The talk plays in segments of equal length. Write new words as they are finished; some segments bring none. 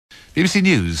BBC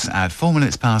News at 4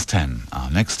 minutes past 10.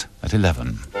 Our next at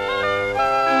 11.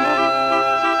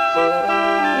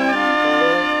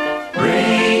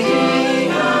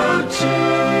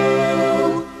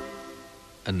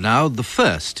 And now the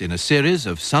first in a series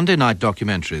of Sunday night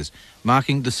documentaries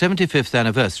marking the 75th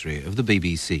anniversary of the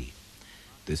BBC.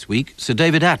 This week, Sir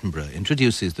David Attenborough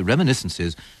introduces the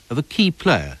reminiscences of a key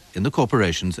player in the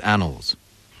corporation's annals.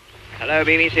 Hello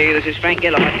BBC, this is Frank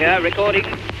Gillard here, recording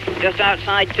just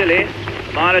outside Tilly,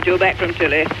 a mile or two back from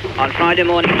Tilly, on Friday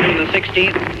morning, June the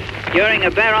 16th, during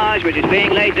a barrage which is being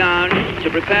laid down to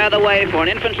prepare the way for an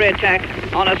infantry attack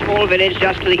on a small village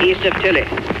just to the east of Tilly.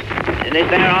 In this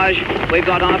barrage, we've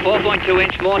got our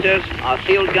 4.2-inch mortars, our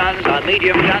field guns, our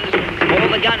medium guns, all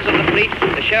the guns of the fleet.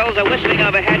 The shells are whistling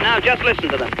overhead now, just listen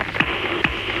to them.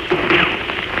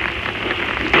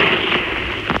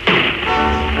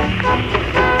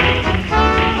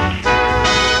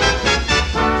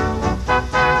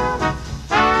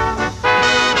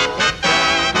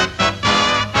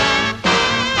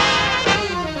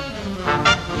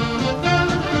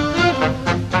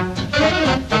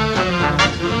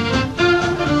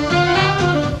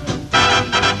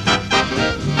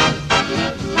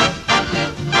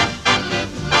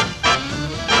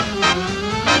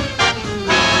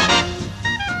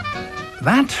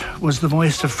 That was the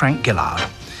voice of Frank Gillard,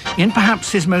 in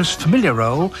perhaps his most familiar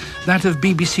role, that of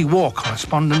BBC war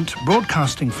correspondent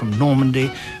broadcasting from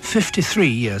Normandy 53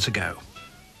 years ago.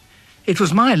 It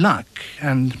was my luck,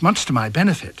 and much to my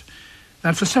benefit,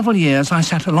 that for several years I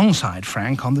sat alongside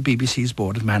Frank on the BBC's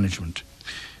Board of Management.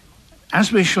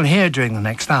 As we shall hear during the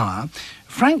next hour,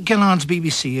 Frank Gillard's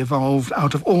BBC evolved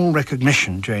out of all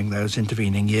recognition during those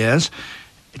intervening years,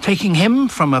 taking him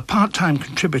from a part-time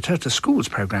contributor to schools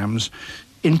programmes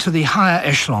into the higher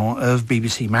echelon of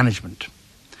BBC management.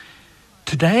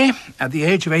 Today, at the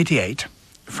age of 88,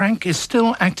 Frank is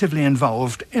still actively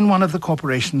involved in one of the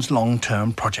corporation's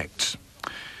long-term projects.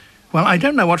 Well, I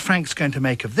don't know what Frank's going to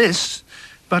make of this,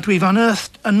 but we've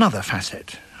unearthed another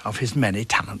facet of his many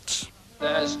talents.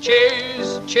 There's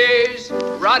cheese,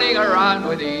 running around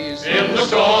with ease. In the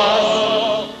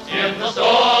stores, in the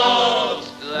stores.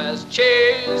 There's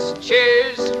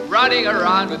cheese, running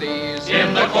around with ease.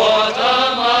 In the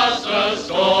quartermaster's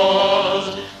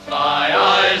stores. My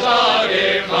eyes are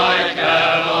dim, I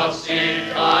cannot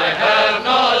see. I have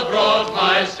not brought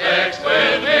my stakes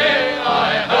with me.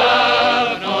 I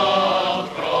have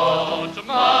not brought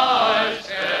my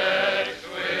stakes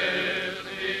with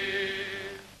me.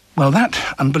 Well,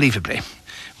 that, unbelievably,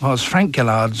 was Frank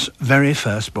Gillard's very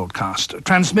first broadcast,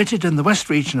 transmitted in the West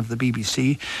region of the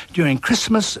BBC during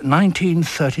Christmas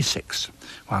 1936,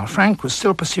 while Frank was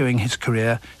still pursuing his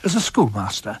career as a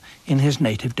schoolmaster in his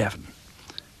native Devon.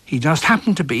 He just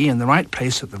happened to be in the right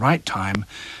place at the right time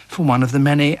for one of the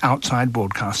many outside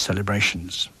broadcast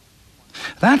celebrations.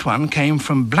 That one came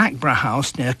from Blackborough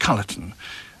House near Cullerton,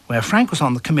 where Frank was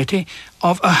on the committee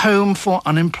of a home for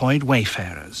unemployed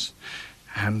wayfarers.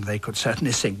 And they could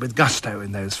certainly sing with gusto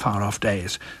in those far-off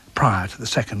days prior to the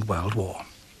Second World War.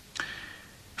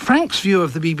 Frank's view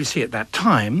of the BBC at that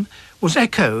time was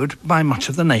echoed by much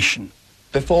of the nation.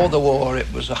 Before the war,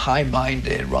 it was a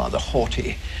high-minded, rather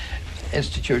haughty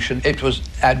institution. It was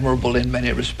admirable in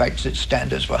many respects. Its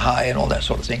standards were high and all that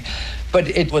sort of thing. But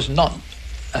it was not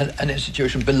an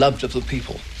institution beloved of the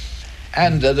people.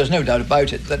 And there's no doubt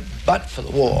about it that but for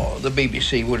the war, the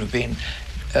BBC would have been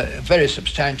very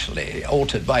substantially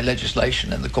altered by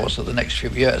legislation in the course of the next few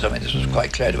years. I mean, this was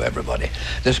quite clear to everybody.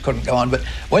 This couldn't go on. But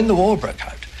when the war broke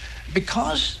out,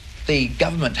 because the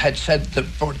government had said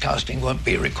that broadcasting won't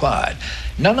be required,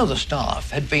 none of the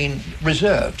staff had been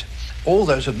reserved. All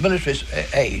those of military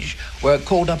age were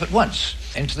called up at once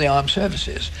into the armed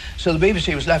services. So the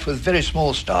BBC was left with very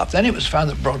small staff. Then it was found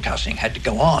that broadcasting had to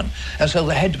go on. And so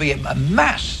there had to be a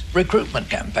mass recruitment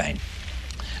campaign.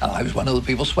 And I was one of the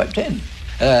people swept in.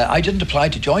 I didn't apply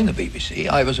to join the BBC.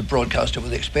 I was a broadcaster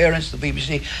with experience. The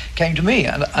BBC came to me,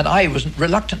 and I was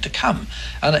reluctant to come.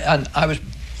 And I was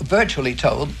virtually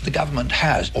told the government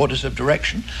has orders of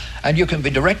direction, and you can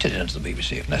be directed into the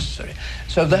BBC if necessary.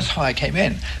 So that's how I came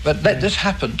in. But this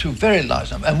happened to very large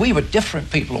number, and we were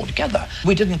different people altogether.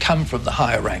 We didn't come from the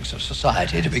higher ranks of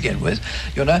society to begin with.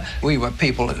 You know, we were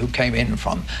people who came in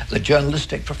from the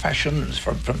journalistic profession,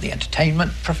 from the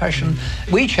entertainment profession.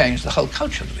 We changed the whole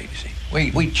culture of the BBC.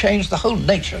 We changed the whole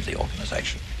nature of the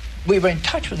organisation. We were in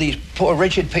touch with these poor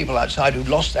wretched people outside who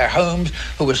lost their homes,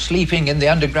 who were sleeping in the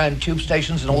underground tube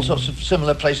stations and all sorts of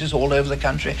similar places all over the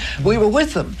country. We were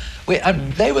with them.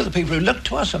 And they were the people who looked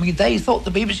to us. I mean, they thought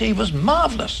the BBC was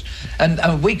marvellous.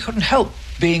 And we couldn't help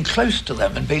being close to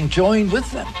them and being joined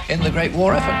with them in the Great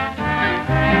War effort.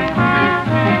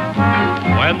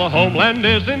 the homeland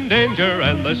is in danger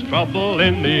and there's trouble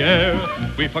in the air,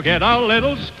 we forget our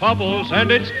little squabbles and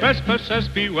it's trespassers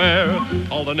beware.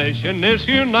 All the nation is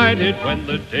united when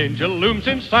the danger looms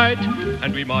in sight,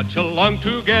 and we march along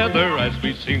together as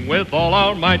we sing with all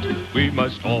our might. We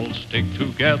must all stick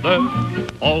together,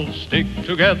 all stick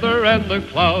together, and the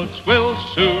clouds will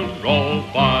soon roll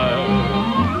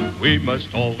by. We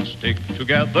must all stick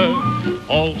together,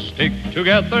 all stick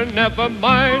together, never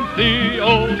mind the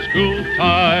old school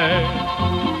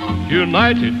tie.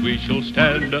 United we shall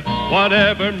stand,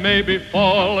 whatever may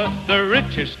befall, the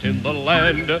richest in the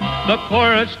land, the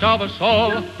poorest of us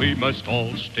all. We must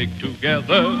all stick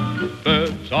together,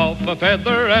 birds of a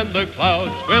feather, and the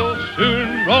clouds will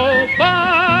soon roll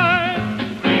by.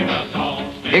 We must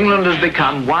all stick. England has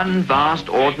become one vast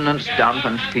ordnance dump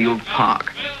and field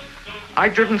park.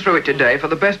 I've driven through it today for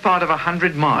the best part of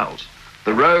 100 miles.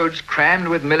 The roads crammed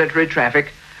with military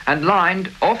traffic and lined,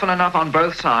 often enough on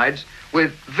both sides,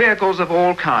 with vehicles of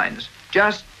all kinds,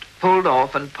 just pulled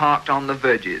off and parked on the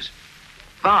verges.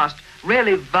 Vast,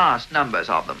 really vast numbers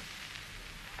of them.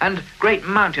 And great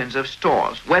mountains of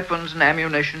stores, weapons and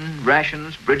ammunition,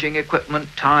 rations, bridging equipment,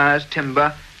 tyres,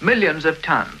 timber, millions of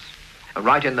tons.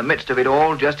 Right in the midst of it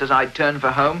all, just as I turned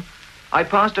for home, I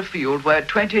passed a field where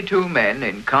 22 men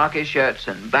in khaki shirts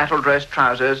and battle-dress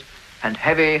trousers and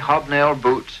heavy hobnail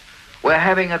boots were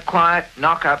having a quiet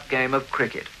knock-up game of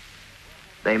cricket.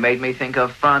 They made me think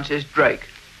of Francis Drake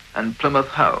and Plymouth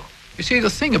Hoe. You see, the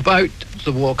thing about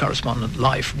the war correspondent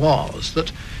life was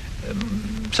that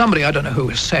somebody, I don't know who,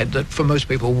 has said that for most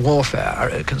people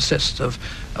warfare consists of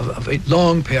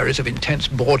long periods of intense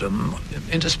boredom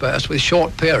interspersed with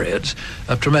short periods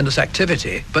of tremendous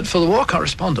activity. But for the war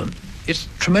correspondent, it's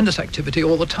tremendous activity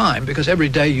all the time, because every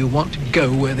day you want to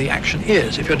go where the action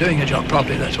is. If you're doing your job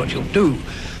properly, that's what you'll do.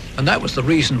 And that was the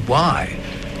reason why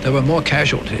there were more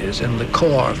casualties in the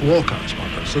corps of war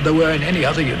correspondents than there were in any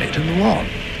other unit in the war.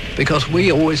 Because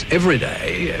we always, every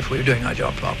day, if we were doing our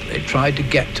job properly, tried to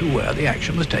get to where the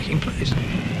action was taking place.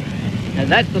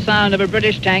 And that's the sound of a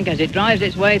British tank as it drives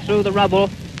its way through the rubble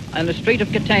on the street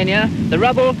of Catania. The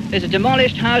rubble is a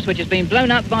demolished house which has been blown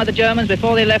up by the Germans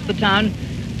before they left the town,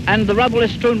 and the rubble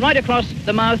is strewn right across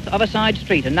the mouth of a side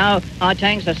street. And now our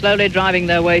tanks are slowly driving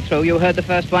their way through. You heard the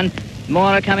first one.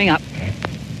 More are coming up.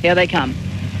 Here they come.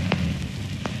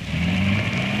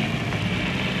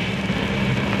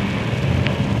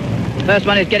 The first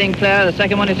one is getting clear. The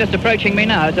second one is just approaching me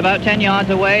now. It's about 10 yards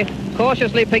away,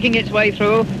 cautiously picking its way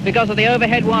through because of the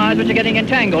overhead wires which are getting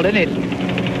entangled in it.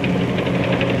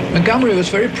 Montgomery was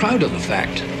very proud of the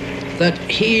fact that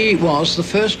he was the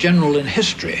first general in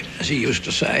history, as he used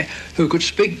to say, who could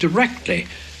speak directly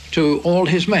to all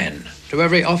his men, to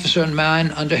every officer and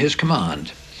man under his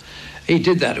command. He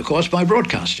did that, of course, by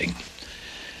broadcasting.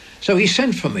 So he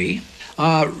sent for me.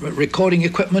 Our recording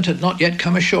equipment had not yet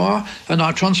come ashore, and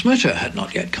our transmitter had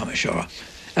not yet come ashore.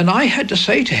 And I had to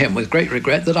say to him with great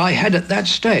regret that I had at that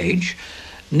stage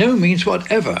no means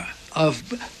whatever of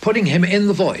putting him in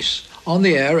the voice on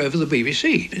the air over the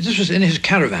BBC. This was in his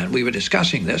caravan, we were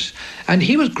discussing this, and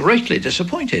he was greatly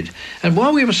disappointed. And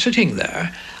while we were sitting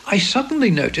there, I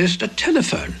suddenly noticed a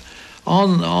telephone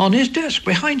on his desk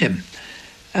behind him.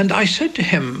 And I said to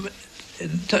him,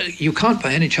 "You can't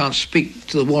by any chance speak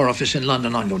to the War Office in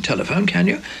London on your telephone, can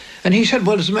you?" And he said,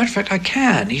 "Well, as a matter of fact, I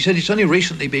can." He said, "It's only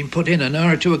recently been put in an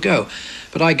hour or two ago,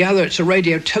 but I gather it's a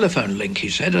radio telephone link," he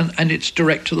said, and it's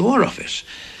direct to the War Office.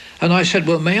 And I said,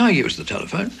 "Well, may I use the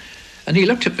telephone?" And he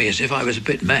looked at me as if I was a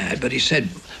bit mad, but he said,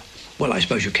 "Well, I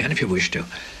suppose you can if you wish to."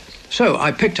 So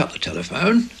I picked up the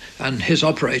telephone, and his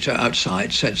operator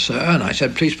outside said, "Sir," and I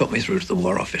said, "Please put me through to the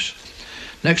War Office."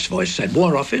 Next voice said,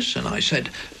 "War Office," and I said,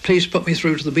 "Please put me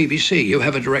through to the BBC. You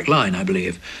have a direct line, I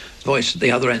believe." The voice at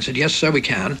the other end said, "Yes, sir, we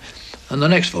can." And the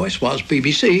next voice was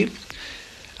BBC.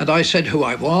 And I said who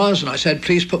I was, and I said,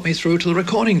 "Please put me through to the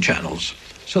recording channels."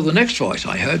 So the next voice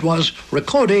I heard was,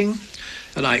 "Recording."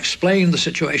 And I explained the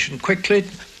situation quickly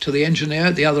to the engineer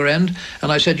at the other end,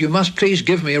 and I said, "You must please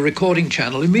give me a recording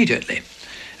channel immediately."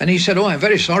 And he said, "Oh, I'm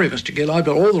very sorry, Mr. Gillard,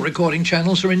 but all the recording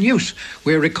channels are in use.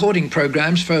 We're recording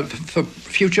programs for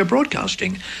future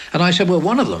broadcasting." And I said, "Well,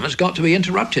 one of them has got to be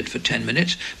interrupted for 10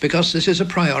 minutes because this is a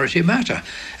priority matter."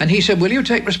 And he said, "Will you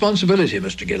take responsibility,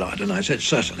 Mr. Gillard?" And I said,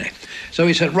 "Certainly." So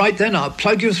he said, "Right then, I'll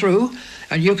plug you through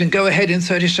and you can go ahead in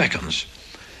 30 seconds.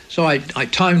 So I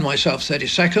timed myself 30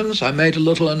 seconds. I made a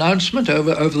little announcement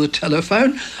over the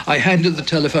telephone. I handed the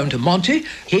telephone to Monty.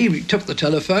 He took the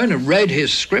telephone and read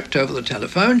his script over the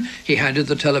telephone. He handed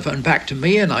the telephone back to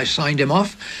me and I signed him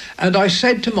off. And I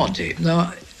said to Monty,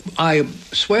 "Now, I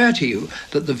swear to you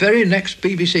that the very next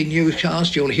BBC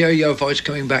newscast, you'll hear your voice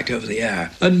coming back over the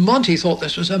air. And Monty thought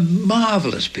this was a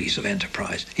marvellous piece of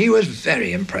enterprise. He was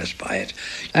very impressed by it.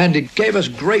 And it gave us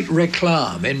great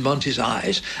reclame in Monty's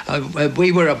eyes.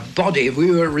 We were a body, we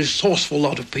were a resourceful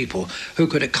lot of people who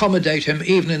could accommodate him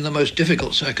even in the most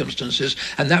difficult circumstances.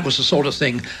 And that was the sort of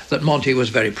thing that Monty was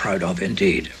very proud of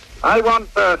indeed. I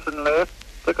want personally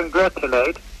to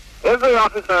congratulate every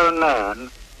officer and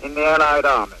man in the Allied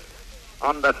armies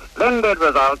on the splendid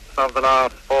results of the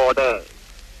last 4 days.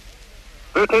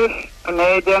 British,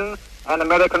 Canadian and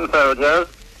American soldiers,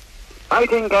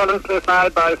 fighting gallantly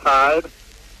side by side,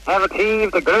 have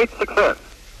achieved a great success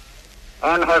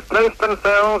and have placed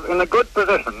themselves in a good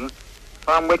position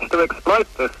from which to exploit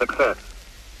this success.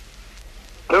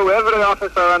 To every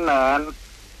officer and man,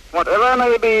 whatever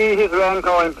may be his rank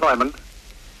or employment,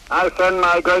 I send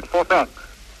my grateful thanks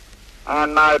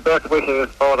and my best wishes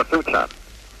for the future.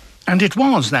 And it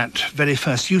was that very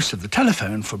first use of the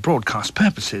telephone for broadcast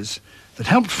purposes that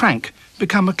helped Frank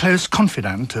become a close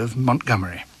confidant of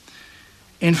Montgomery.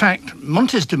 In fact,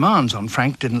 Monty's demands on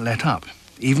Frank didn't let up,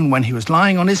 even when he was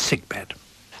lying on his sickbed.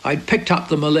 I'd picked up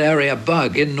the malaria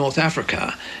bug in North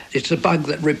Africa. It's a bug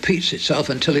that repeats itself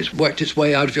until it's worked its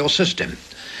way out of your system.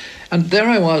 And there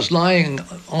I was lying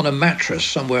on a mattress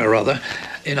somewhere or other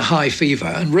in a high fever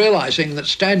and realising that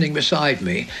standing beside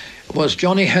me was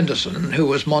Johnny Henderson, who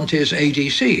was Monty's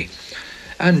ADC.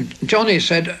 And Johnny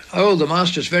said, "Oh, the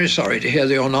master's very sorry to hear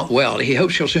that you're not well. He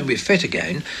hopes you'll soon be fit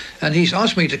again. And he's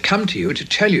asked me to come to you to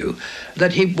tell you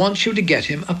that he wants you to get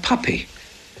him a puppy."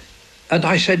 And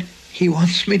I said, "He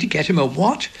wants me to get him a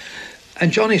what?"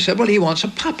 And Johnny said, "Well, he wants a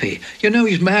puppy. You know,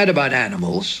 he's mad about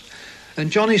animals." And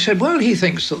Johnny said, "Well, he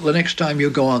thinks that the next time you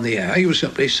go on the air, you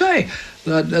simply say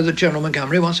that General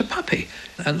Montgomery wants a puppy,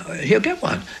 and he'll get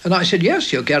one." And I said, "Yes,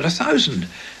 he'll get 1,000,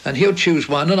 and he'll choose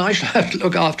one, and I shall have to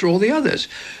look after all the others."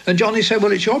 And Johnny said,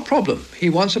 "Well, it's your problem. He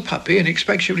wants a puppy, and he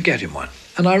expects you to get him one."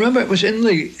 And I remember it was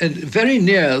very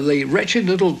near the wretched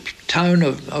little town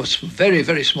of very,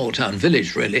 very small town,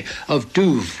 village really, of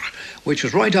Douvres, which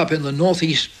was right up in the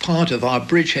northeast part of our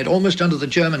bridgehead, almost under the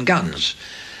German guns.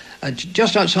 And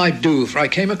just outside Douvres, I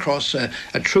came across a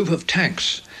troop of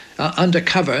tanks under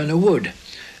cover in a wood.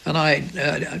 And I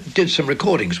did some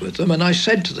recordings with them, and I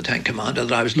said to the tank commander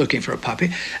that I was looking for a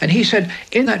puppy. And he said,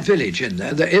 "In that village in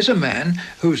there is a man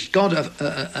who's got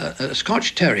a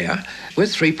Scotch Terrier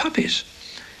with 3 puppies.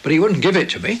 But he wouldn't give it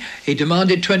to me. He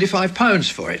demanded £25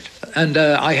 for it. And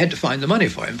I had to find the money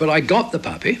for him. But I got the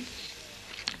puppy,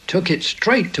 took it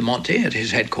straight to Monty at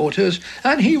his headquarters,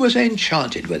 and he was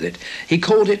enchanted with it. He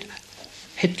called it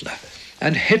Hitler.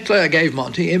 And Hitler gave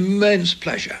Monty immense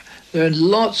pleasure. There are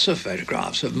lots of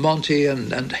photographs of Monty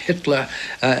and Hitler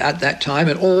at that time,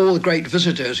 and all the great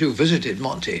visitors who visited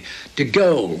Monty. De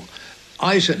Gaulle,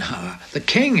 Eisenhower, the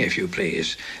king, if you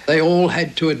please. They all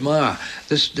had to admire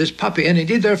this puppy, and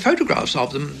indeed there are photographs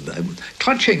of them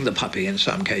clutching the puppy in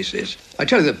some cases. I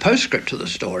tell you, the postscript to the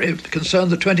story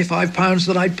concerned the £25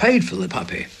 that I'd paid for the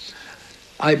puppy.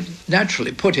 I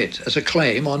naturally put it as a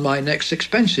claim on my next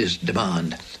expenses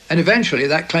demand, and eventually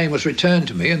that claim was returned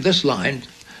to me, and this line,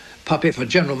 "Puppy for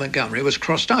General Montgomery," was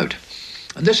crossed out.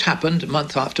 And this happened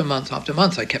month after month after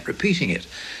month. I kept repeating it,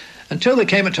 until there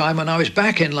came a time when I was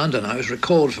back in London. I was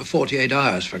recalled for 48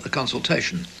 hours for the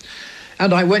consultation.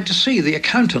 And I went to see the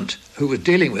accountant who was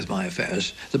dealing with my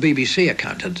affairs, the BBC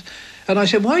accountant. And I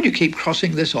said, "Why do you keep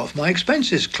crossing this off my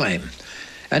expenses claim?"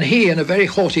 And he, in a very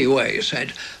haughty way,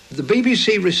 said, "The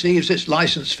BBC receives its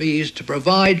licence fees to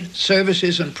provide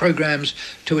services and programmes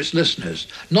to its listeners,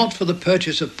 not for the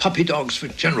purchase of puppy dogs for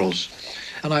generals."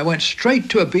 And I went straight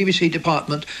to a BBC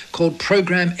department called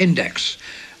Programme Index,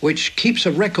 which keeps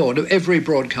a record of every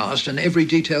broadcast and every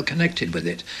detail connected with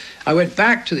it. I went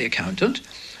back to the accountant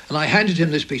and I handed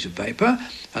him this piece of paper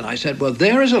and I said, "Well,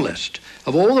 there is a list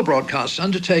of all the broadcasts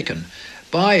undertaken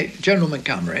by General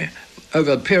Montgomery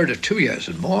over a period of 2 years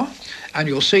and more, and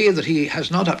you'll see that he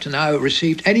has not up to now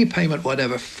received any payment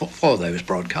whatever for those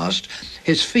broadcasts.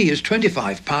 His fee is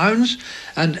 £25,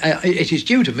 and it is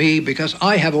due to me because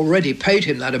I have already paid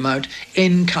him that amount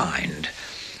in kind."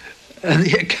 And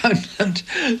the accountant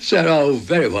said, "Oh,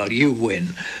 very well, you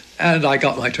win." And I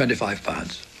got my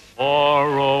 £25.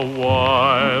 For a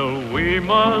while we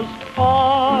must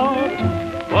part,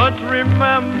 but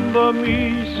remember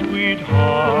me,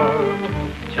 sweetheart,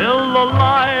 till the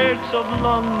lights of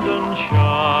London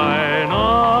shine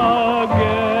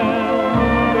again.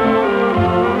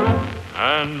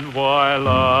 And while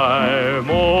I'm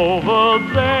over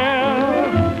there,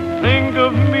 think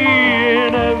of me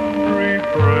in every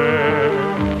prayer,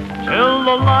 till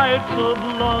the lights of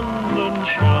London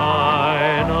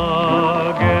shine again.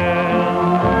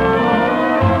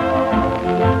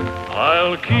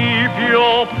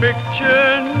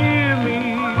 picture near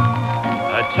me,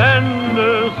 a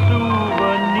tender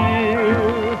souvenir.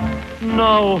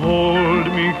 Now hold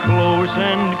me close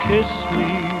and kiss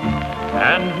me,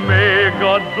 and may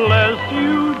God bless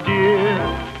you, dear.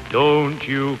 Don't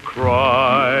you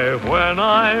cry when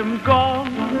I'm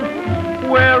gone.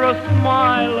 Wear a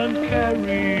smile and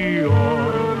carry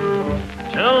on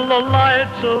till the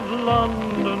lights of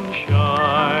London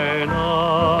shine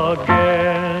again.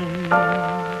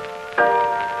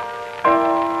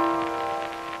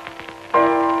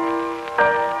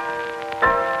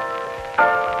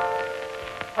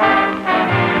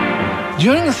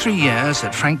 During the 3 years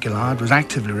that Frank Gillard was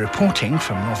actively reporting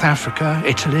from North Africa,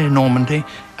 Italy, Normandy,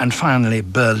 and finally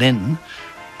Berlin,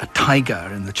 a tiger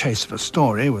in the chase of a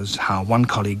story was how one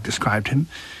colleague described him,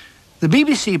 the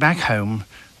BBC back home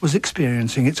was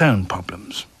experiencing its own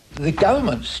problems. The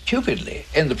government, stupidly,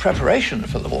 in the preparation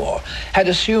for the war, had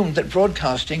assumed that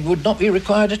broadcasting would not be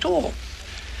required at all,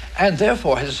 and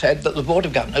therefore has said that the Board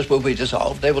of Governors will be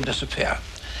dissolved, they will disappear.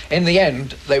 In the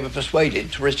end, they were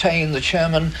persuaded to retain the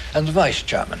chairman and the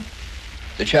vice-chairman.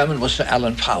 The chairman was Sir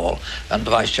Alan Powell, and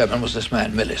the vice-chairman was this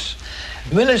man, Millis.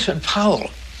 Millis and Powell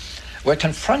were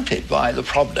confronted by the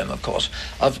problem, of course,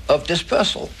 of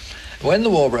dispersal. When the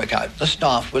war broke out, the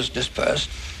staff was dispersed,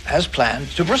 as planned,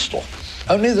 to Bristol.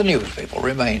 Only the news people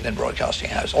remained in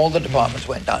Broadcasting House. All the departments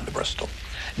went down to Bristol.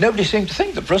 Nobody seemed to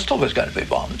think that Bristol was going to be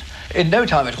bombed. In no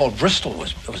time at all, Bristol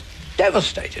was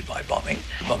devastated by bombing.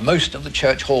 Most of the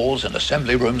church halls and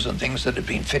assembly rooms and things that had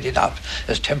been fitted up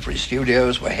as temporary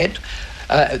studios were hit.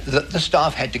 The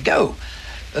staff had to go.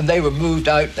 And they were moved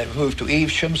out. They were moved to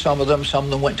Evesham, some of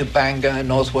them went to Bangor in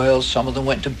North Wales, some of them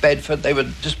went to Bedford. They were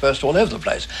dispersed all over the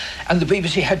place. And the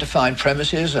BBC had to find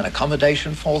premises and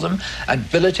accommodation for them,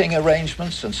 and billeting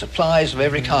arrangements and supplies of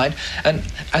every kind. And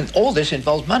all this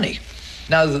involved money.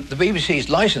 Now, the BBC's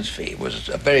licence fee was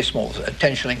a very small,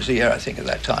 10 shillings a year, I think, at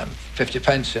that time. 50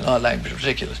 pence in our language,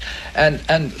 ridiculous. And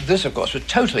this, of course, was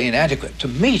totally inadequate to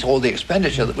meet all the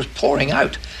expenditure that was pouring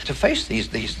out to face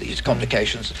these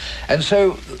complications. And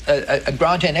so a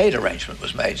grant-in-aid arrangement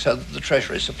was made so that the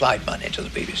Treasury supplied money to the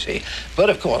BBC. But,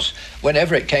 of course,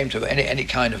 whenever it came to any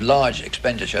kind of large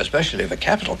expenditure, especially of a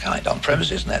capital kind on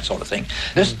premises and that sort of thing,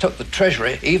 this took the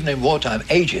Treasury, even in wartime,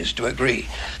 ages to agree.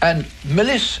 And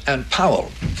Millis and Powell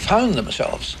found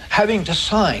themselves having to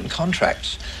sign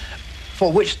contracts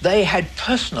for which they had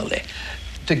personally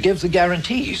to give the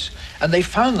guarantees. And they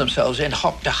found themselves in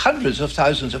hock to hundreds of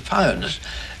thousands of pounds,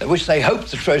 which they hoped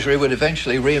the Treasury would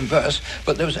eventually reimburse,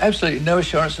 but there was absolutely no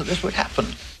assurance that this would happen.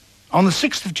 On the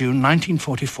 6th of June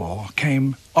 1944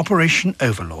 came Operation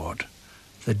Overlord,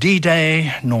 the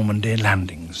D-Day Normandy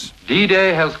landings.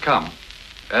 D-Day has come.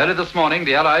 Early this morning,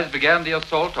 the Allies began the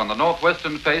assault on the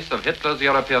northwestern face of Hitler's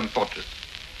European fortress.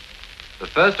 The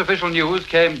first official news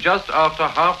came just after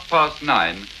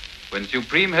 9:30, when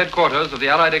Supreme Headquarters of the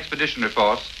Allied Expeditionary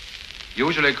Force,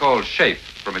 usually called SHAPE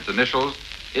from its initials,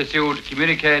 issued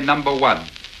Communiqué number 1.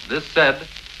 This said,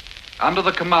 under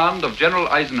the command of General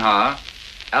Eisenhower,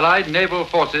 Allied naval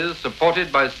forces,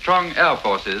 supported by strong air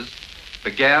forces,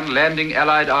 began landing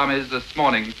Allied armies this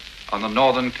morning on the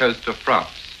northern coast of France.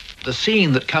 The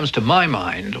scene that comes to my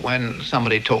mind when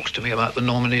somebody talks to me about the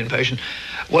Normandy invasion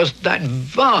was that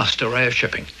vast array of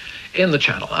shipping in the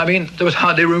Channel. I mean, there was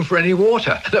hardly room for any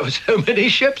water. There were so many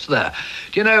ships there.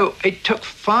 Do you know, it took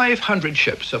 500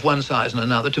 ships of one size and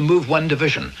another to move one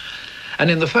division. And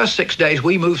in the first 6 days,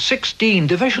 we moved 16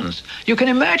 divisions. You can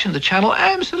imagine the Channel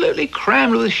absolutely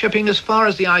crammed with shipping as far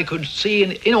as the eye could see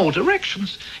in all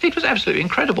directions. It was absolutely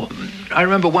incredible. I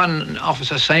remember one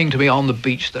officer saying to me on the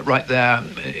beach that right there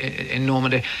in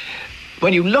Normandy,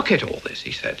 when you look at all this,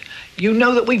 he said, you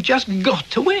know that we've just got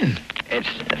to win. It's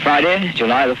Friday,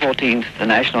 July the 14th, the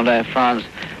National Day of France.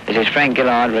 This is Frank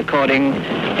Gillard recording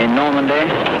in Normandy.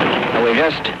 We've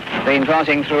just been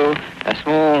passing through a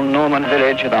small Norman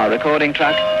village with our recording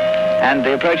truck, and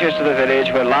the approaches to the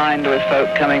village were lined with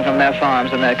folk coming from their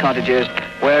farms and their cottages,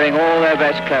 wearing all their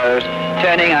best clothes,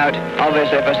 turning out,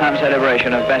 obviously, for some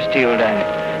celebration of Bastille Day.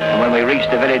 And when we reached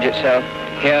the village itself,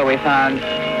 here we found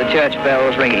the church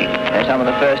bells ringing. They're some of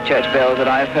the first church bells that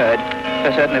I've heard.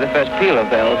 They're certainly the first peal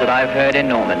of bells that I've heard in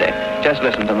Normandy. Just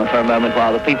listen to them for a moment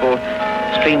while the people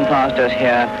stream past us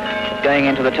here, going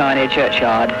into the tiny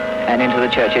churchyard and into the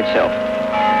church itself.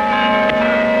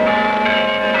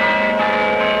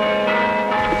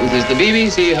 This is the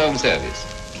BBC Home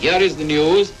Service. Here is the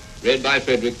news, read by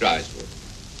Frederick Dryswood.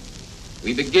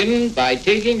 We begin by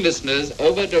taking listeners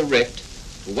over direct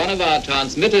to one of our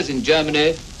transmitters in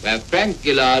Germany, where Frank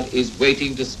Gillard is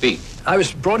waiting to speak. I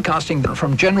was broadcasting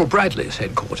from General Bradley's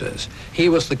headquarters. He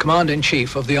was the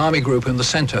commander-in-chief of the army group in the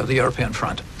center of the European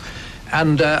front.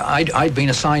 And I'd been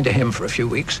assigned to him for a few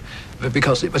weeks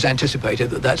because it was anticipated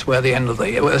that that's where the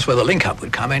link-up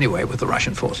would come anyway with the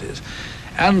Russian forces.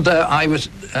 And I was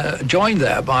joined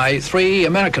there by 3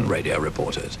 American radio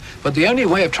reporters. But the only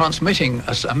way of transmitting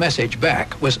a message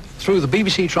back was through the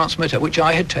BBC transmitter, which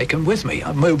I had taken with me,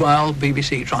 a mobile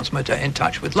BBC transmitter in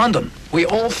touch with London. We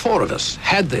all 4 of us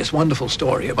had this wonderful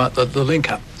story about the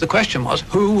link-up. The question was,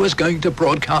 who was going to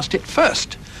broadcast it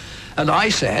first? And I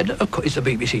said, of course, it's a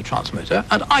BBC transmitter,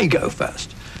 and I go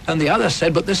first. And the other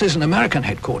said, but this is an American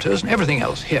headquarters, and everything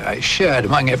else here is shared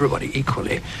among everybody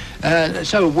equally.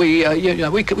 So we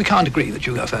can't agree that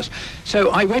you go first.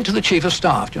 So I went to the Chief of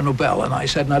Staff, General Bell, and I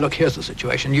said, now look, here's the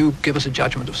situation. You give us a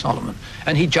judgment of Solomon.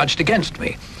 And he judged against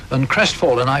me. And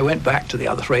crestfallen, I went back to the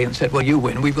other 3 and said, well, you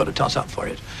win. We've got to toss up for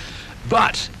it.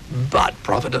 But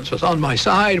Providence was on my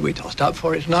side. We tossed up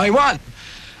for it, and I won.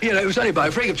 It was only by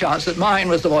a freak of chance that mine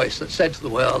was the voice that said to the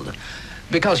world,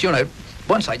 because,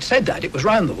 once I'd said that, it was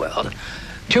round the world.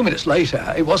 2 minutes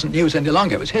later, it wasn't news any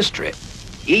longer, it was history.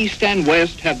 East and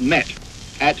West have met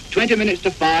at 20 minutes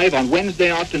to 5 on Wednesday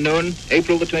afternoon,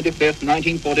 April the 25th,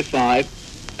 1945.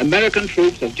 American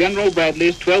troops of General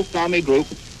Bradley's 12th Army Group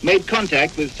made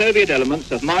contact with Soviet elements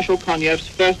of Marshal Konyev's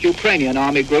 1st Ukrainian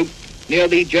Army Group near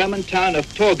the German town of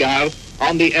Torgau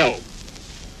on the Elbe.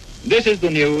 This is the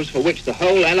news for which the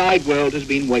whole Allied world has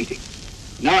been waiting.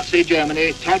 Nazi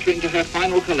Germany, tottering to her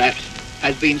final collapse,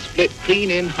 has been split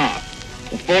clean in half.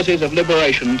 The forces of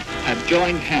liberation have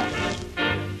joined hands.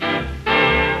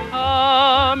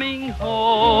 Coming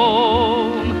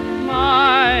home,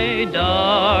 my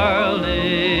darling,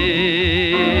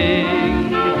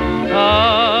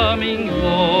 coming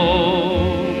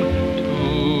home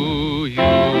to you.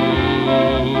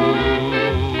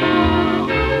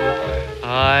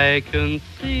 I can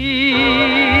see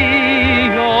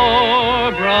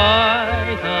your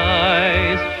bright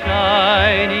eyes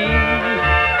shining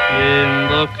in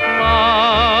the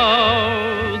clouds.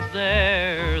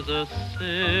 There's a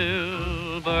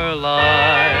silver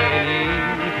lining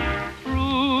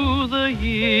through the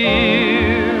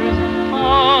years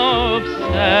of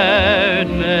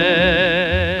sadness.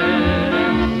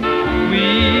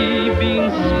 We've been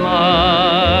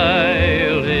smiling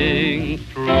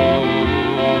through,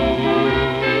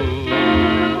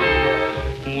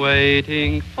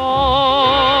 waiting for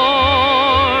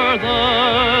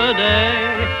the day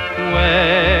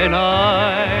when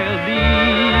I'll be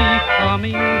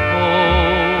coming home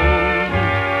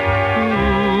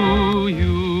to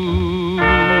you.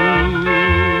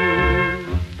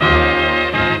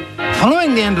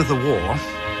 Following the end of the war,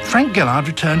 Frank Gillard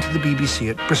returned to the BBC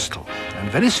at Bristol and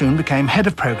very soon became head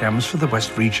of programmes for the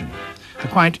West Region, a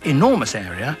quite enormous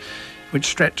area which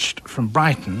stretched from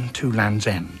Brighton to Land's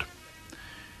End.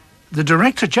 The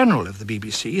Director General of the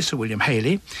BBC, Sir William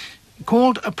Haley,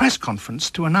 called a press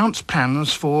conference to announce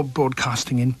plans for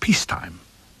broadcasting in peacetime.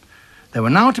 There were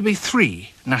now to be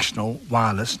 3 national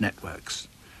wireless networks.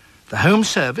 The Home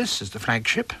Service as the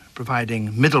flagship,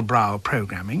 providing middle-brow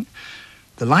programming,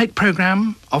 the Light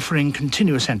programme offering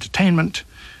continuous entertainment,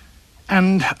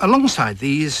 and alongside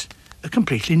these, a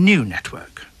completely new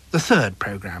network, the Third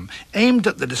programme, aimed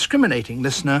at the discriminating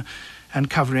listener and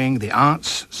covering the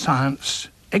arts, science,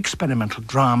 experimental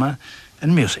drama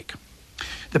and music.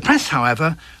 The press,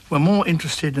 however, were more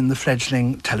interested in the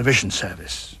fledgling television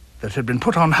service that had been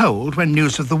put on hold when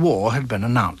news of the war had been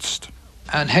announced.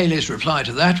 And Haley's reply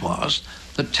to that was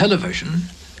that television,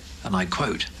 and I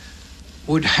quote,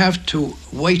 would have to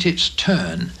wait its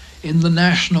turn in the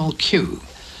national queue.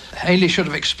 Haley should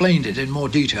have explained it in more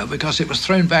detail because it was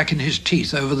thrown back in his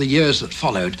teeth over the years that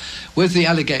followed with the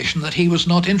allegation that he was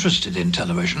not interested in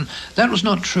television. That was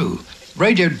not true.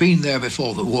 Radio had been there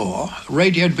before the war.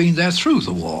 Radio had been there through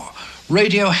the war.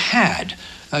 Radio had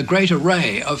a great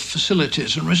array of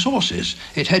facilities and resources.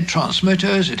 It had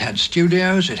transmitters, it had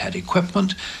studios, it had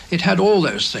equipment, it had all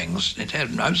those things. It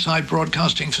had outside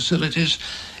broadcasting facilities,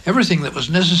 everything that was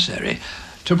necessary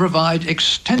to provide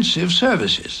extensive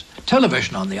services.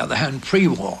 Television, on the other hand,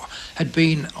 pre-war, had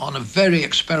been on a very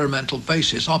experimental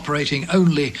basis, operating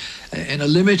only in a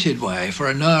limited way for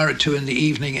an hour or 2 in the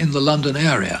evening in the London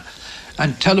area.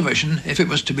 And television, if it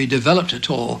was to be developed at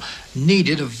all,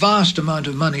 needed a vast amount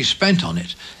of money spent on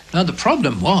it. Now, the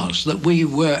problem was that we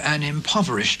were an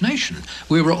impoverished nation.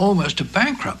 We were almost a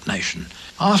bankrupt nation.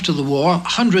 After the war,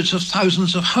 hundreds of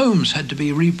thousands of homes had to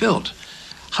be rebuilt.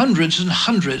 Hundreds and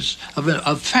hundreds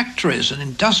of factories and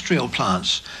industrial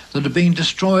plants that had been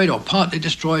destroyed or partly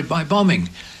destroyed by bombing.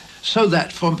 So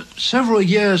that for several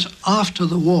years after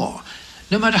the war,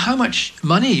 no matter how much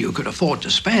money you could afford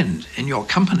to spend in your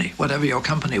company, whatever your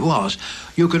company was,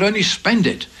 you could only spend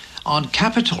it on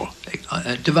capital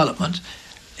development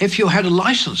if you had a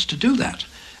license to do that.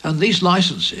 And these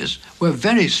licenses were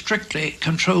very strictly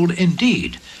controlled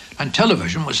indeed. And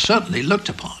television was certainly looked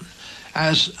upon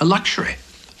as a luxury,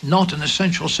 not an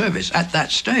essential service at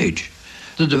that stage.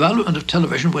 The development of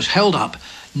television was held up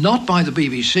not by the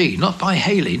BBC, not by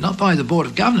Haley, not by the Board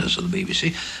of Governors of the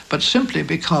BBC, but simply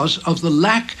because of the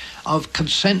lack of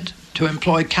consent to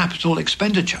employ capital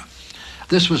expenditure.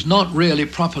 This was not really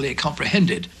properly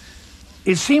comprehended.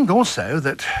 It seemed also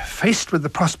that, faced with the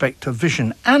prospect of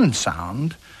vision and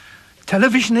sound,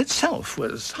 television itself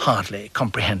was hardly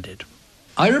comprehended.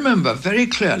 I remember very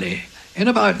clearly, in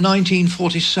about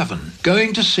 1947,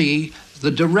 going to see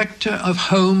the director of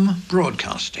home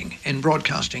broadcasting in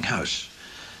Broadcasting House.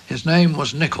 His name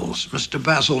was Nichols, Mr.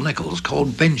 Basil Nichols,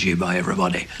 called Benji by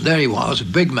everybody. There he was, a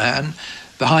big man,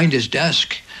 behind his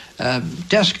desk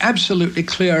absolutely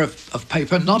clear of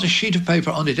paper, not a sheet of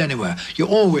paper on it anywhere. You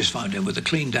always found him with a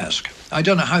clean desk. I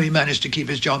don't know how he managed to keep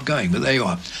his job going, but there you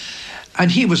are.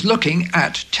 And he was looking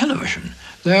at television.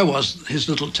 There was his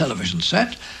little television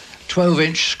set,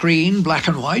 12-inch screen, black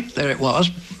and white, there it was,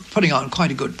 putting on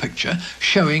quite a good picture,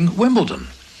 showing Wimbledon.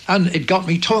 And it got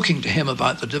me talking to him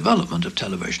about the development of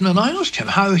television, and I asked him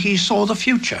how he saw the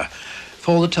future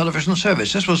for the television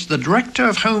service. This was the director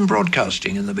of home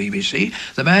broadcasting in the BBC,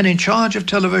 the man in charge of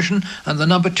television, and the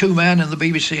number 2 man in the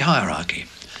BBC hierarchy.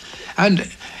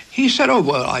 And he said, oh,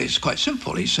 well, it's quite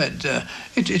simple. He said,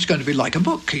 it's going to be like a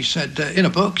book. He said, in a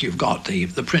book, you've got the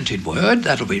printed word,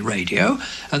 that'll be radio,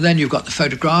 and then you've got the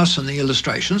photographs and the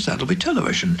illustrations, that'll be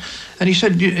television. And he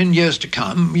said, in years to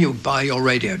come, you buy your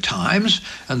Radio Times,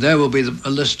 and there will be a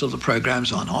list of the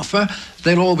programs on offer.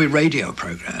 They'll all be radio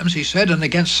programs, he said, and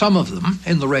against some of them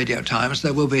in the Radio Times,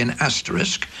 there will be an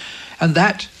asterisk, and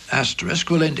that asterisk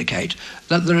will indicate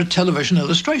that there are television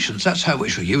illustrations. That's how we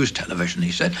shall use television,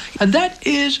 he said. And that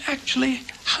is actually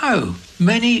how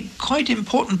many quite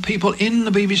important people in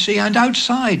the BBC and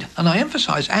outside, and I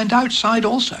emphasise, and outside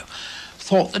also,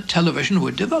 thought that television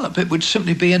would develop. It would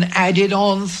simply be an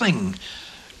added-on thing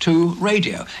to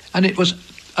radio. And it was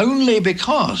only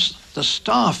because the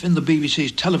staff in the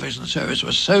BBC's television service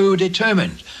were so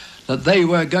determined that they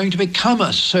were going to become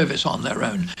a service on their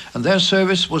own, and their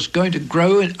service was going to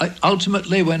grow.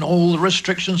 Ultimately, when all the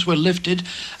restrictions were lifted,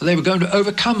 they were going to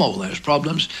overcome all those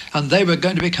problems, and they were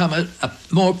going to become a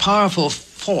more powerful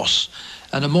force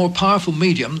and a more powerful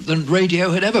medium than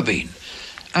radio had ever been.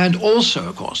 And also,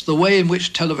 of course, the way in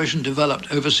which television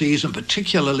developed overseas, and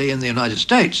particularly in the United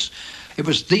States, it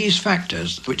was these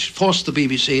factors which forced the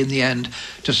BBC in the end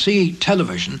to see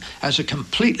television as a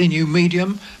completely new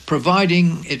medium,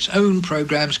 providing its own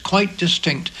programmes quite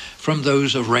distinct from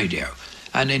those of radio.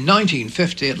 And in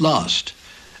 1950, at last,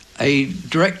 a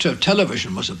director of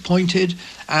television was appointed,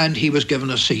 and he was given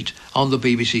a seat on the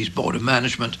BBC's Board of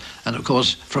Management. And of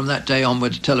course, from that day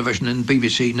onwards, television and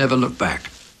BBC never looked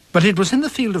back. But it was in the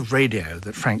field of radio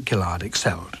that Frank Gillard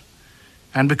excelled.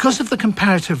 And because of the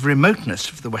comparative remoteness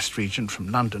of the West region from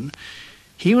London,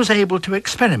 he was able to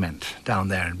experiment down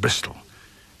there in Bristol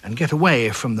and get away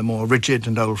from the more rigid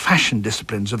and old-fashioned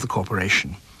disciplines of the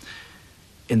corporation.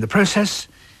 In the process,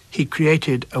 he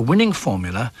created a winning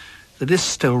formula that is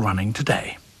still running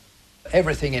today.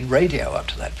 Everything in radio up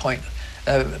to that point,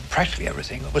 practically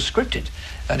everything, was scripted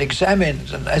and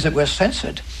examined and, as it were,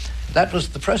 censored. That was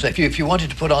the process. If you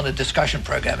wanted to put on a discussion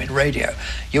program in radio,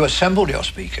 you assembled your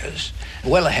speakers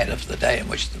well ahead of the day in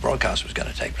which the broadcast was going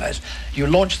to take place. You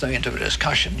launched them into a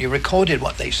discussion. You recorded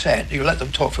what they said. You let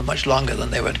them talk for much longer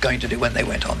than they were going to do when they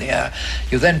went on the air.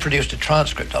 You then produced a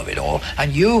transcript of it all,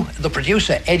 and you, the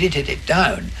producer, edited it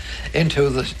down into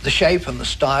the shape and the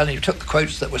style, and you took the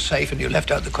quotes that were safe and you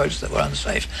left out the quotes that were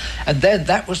unsafe. And then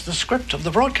that was the script of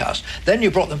the broadcast. Then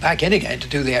you brought them back in again to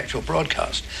do the actual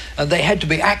broadcast. And they had to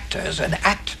be actors and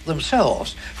act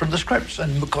themselves from the scripts,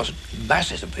 and because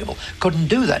masses of people couldn't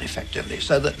do that effectively,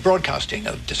 so that broadcasting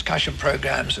of discussion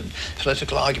programs and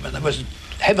political argument that was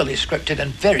heavily scripted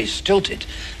and very stilted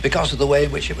because of the way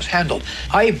in which it was handled.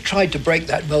 I tried to break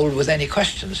that mold with Any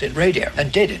Questions in radio,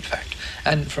 and did in fact.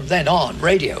 And from then on,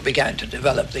 radio began to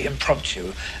develop the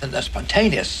impromptu and the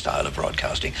spontaneous style of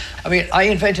broadcasting. I mean, I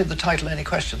invented the title Any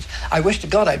Questions. I wish to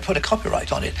God I'd put a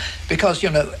copyright on it, because,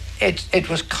 you know, it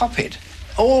was copied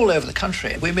all over the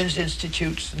country. Women's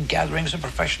institutes and gatherings of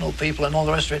professional people and all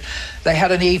the rest of it. They had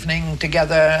an evening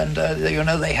together, and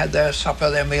they had their supper,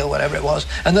 their meal, whatever it was,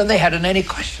 and then they had an Any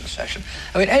Questions session.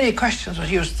 I mean, Any Questions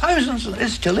was used thousands, and it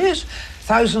still is,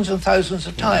 thousands and thousands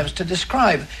of times to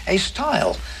describe a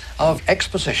style of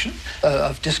exposition,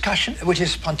 of discussion, which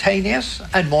is spontaneous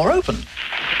and more open.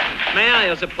 May I,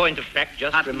 as a point of fact,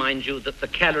 just remind you that the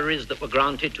calories that were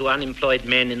granted to unemployed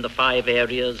men in the 5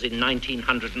 areas in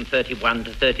 1931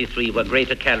 to 33 were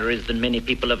greater calories than many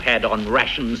people have had on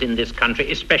rations in this country,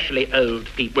 especially old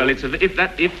people. Well, if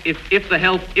the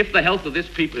health of this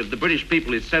people, of the British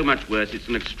people, is so much worse, it's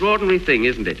an extraordinary thing,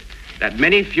 isn't it, that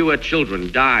many fewer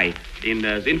children die in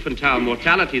infantile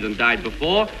mortality than died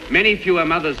before, many fewer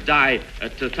mothers die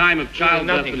at the time of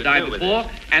childbirth than died before,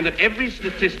 and that every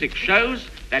statistic shows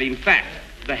that, in fact,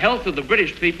 the health of the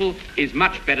British people is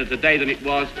much better today than it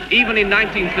was even in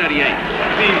 1938.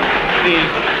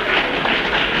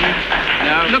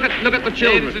 Now, look at the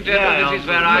children. Ladies and gentlemen, this is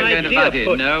where I'm going to butt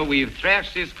in. No, we've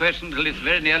thrashed this question till it's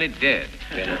very nearly dead.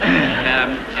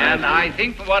 And I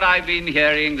think from what I've been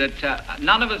hearing that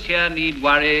none of us here need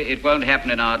worry, it won't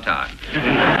happen in our time.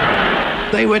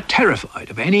 They were terrified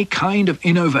of any kind of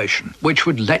innovation which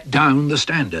would let down the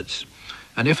standards.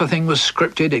 And if a thing was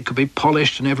scripted, it could be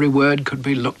polished and every word could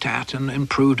be looked at and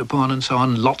improved upon and so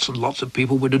on. Lots and lots of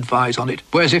people would advise on it.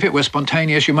 Whereas if it were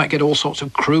spontaneous, you might get all sorts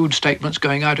of crude statements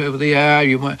going out over the air.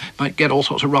 You might get all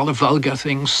sorts of rather vulgar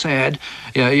things said.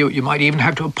 You might even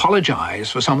have to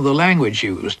apologise for some of the language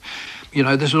used. You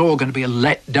know, this is all going to be a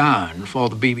letdown for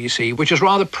the BBC, which is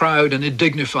rather proud in a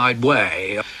dignified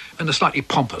way, and a slightly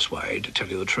pompous way, to tell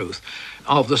you the truth,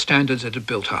 of the standards it had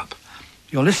built up.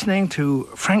 You're listening to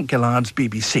Frank Gillard's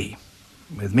BBC,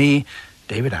 with me,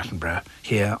 David Attenborough,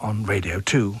 here on Radio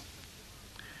 2.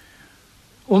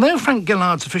 Although Frank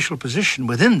Gillard's official position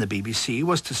within the BBC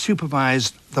was to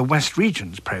supervise the West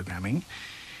Region's programming,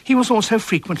 he was also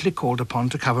frequently called upon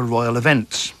to cover royal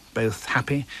events, both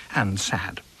happy and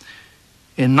sad.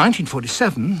 In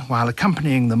 1947, while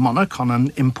accompanying the monarch on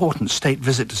an important state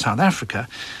visit to South Africa,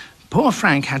 poor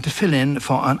Frank had to fill in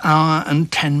for an hour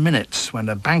and 10 minutes when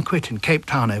a banquet in Cape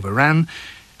Town overran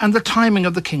and the timing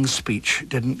of the King's speech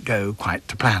didn't go quite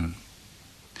to plan.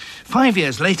 5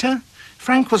 years later,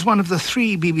 Frank was one of the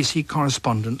 3 BBC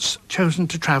correspondents chosen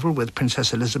to travel with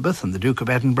Princess Elizabeth and the Duke of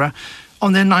Edinburgh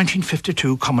on their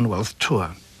 1952 Commonwealth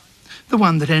tour, the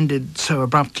one that ended so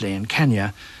abruptly in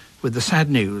Kenya with the sad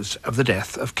news of the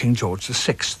death of King George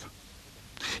VI.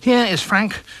 Here is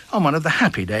Frank on one of the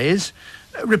happy days,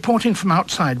 reporting from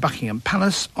outside Buckingham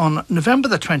Palace on November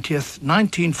the 20th,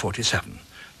 1947,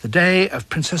 the day of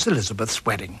Princess Elizabeth's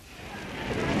wedding.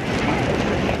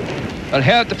 Well,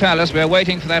 here at the palace, we're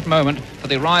waiting for that moment for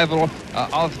the arrival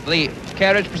of the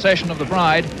carriage procession of the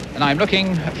bride, and I'm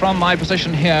looking from my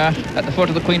position here at the foot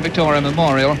of the Queen Victoria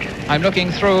Memorial. I'm looking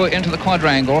through into the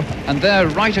quadrangle, and there,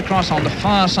 right across on the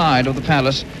far side of the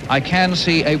palace, I can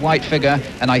see a white figure,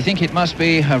 and I think it must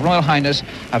be Her Royal Highness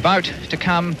about to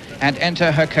come and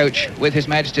enter her coach with His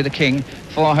Majesty the King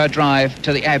for her drive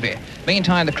to the Abbey.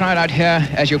 Meantime, the crowd out here,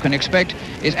 as you can expect,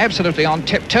 is absolutely on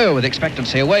tiptoe with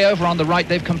expectancy. Away over on the right,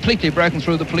 they've completely broken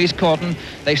through the police cordon.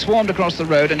 They swarmed across the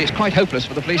road, and it's quite hopeless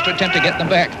for the police to attempt to get them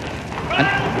back.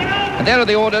 And there are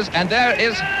the orders, and there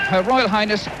is Her Royal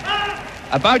Highness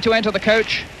about to enter the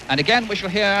coach. And again, we shall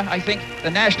hear, I think,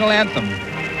 the national anthem.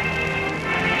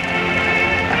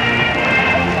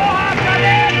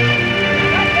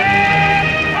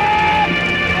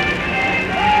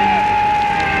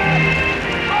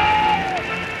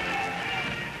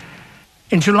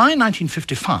 In July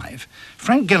 1955,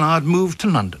 Frank Gillard moved to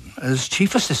London as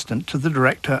chief assistant to the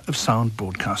director of sound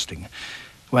broadcasting,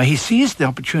 where he seized the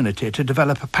opportunity to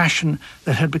develop a passion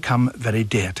that had become very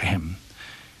dear to him.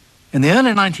 In the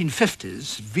early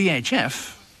 1950s,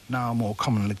 VHF, now more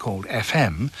commonly called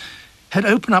FM, had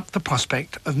opened up the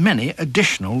prospect of many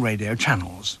additional radio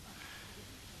channels.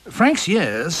 Frank's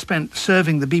years spent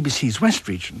serving the BBC's West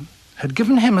Region had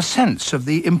given him a sense of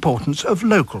the importance of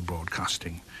local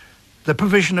broadcasting, the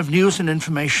provision of news and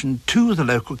information to the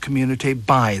local community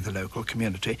by the local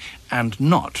community, and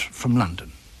not from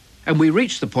London. And we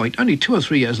reached the point only 2 or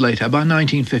 3 years later, by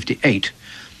 1958,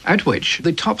 at which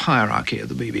the top hierarchy of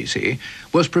the BBC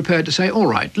was prepared to say, all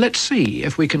right, let's see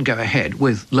if we can go ahead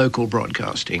with local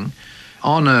broadcasting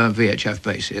on a VHF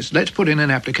basis. Let's put in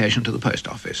an application to the post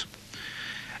office.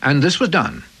 And this was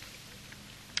done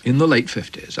in the late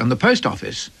 50s, and the post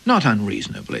office, not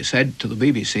unreasonably, said to the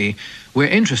BBC, we're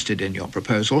interested in your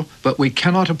proposal, but we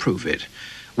cannot approve it.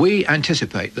 We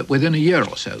anticipate that within a year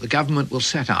or so, the government will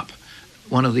set up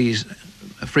one of these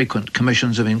frequent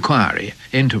commissions of inquiry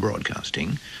into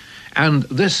broadcasting, and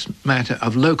this matter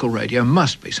of local radio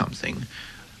must be something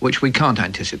which we can't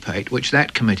anticipate, which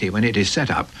that committee, when it is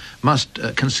set up, must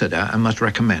consider and must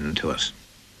recommend to us.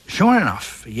 Sure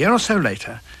enough, a year or so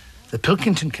later, the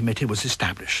Pilkington Committee was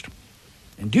established.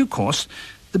 In due course,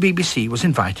 the BBC was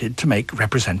invited to make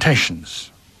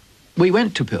representations. We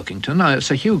went to Pilkington,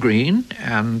 Sir Hugh Green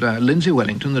and Lindsay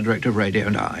Wellington, the director of radio,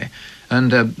 and I,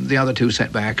 and the other two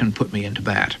sat back and put me into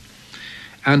bat.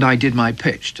 And I did my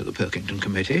pitch to the Pilkington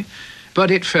Committee, but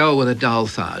it fell with a dull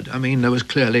thud. I mean, there was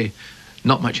clearly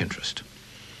not much interest.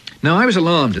 Now, I was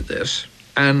alarmed at this,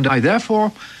 and I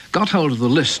therefore got hold of the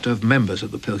list of members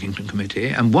of the Pilkington Committee,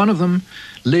 and one of them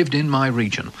lived in my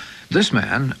region. This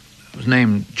man was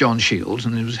named John Shields,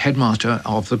 and he was headmaster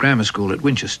of the grammar school at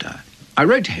Winchester. I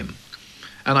wrote to him,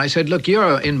 and I said, look,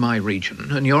 you're in my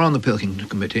region, and you're on the Pilkington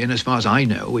Committee, and as far as I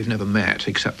know, we've never met,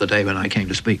 except the day when I came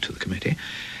to speak to the committee,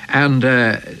 and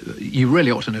you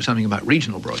really ought to know something about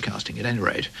regional broadcasting at any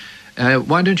rate.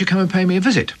 Why don't you come and pay me a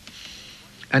visit?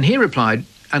 And he replied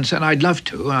and said, I'd love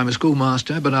to. I'm a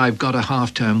schoolmaster, but I've got a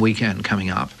half-term weekend coming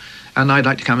up, and I'd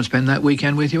like to come and spend that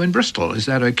weekend with you in Bristol. Is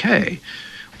that okay?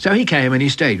 So he came and he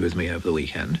stayed with me over the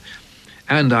weekend,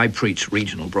 and I preached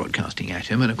regional broadcasting at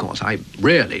him, and of course I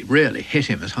really, really hit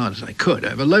him as hard as I could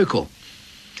over local.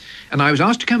 And I was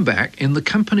asked to come back in the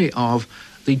company of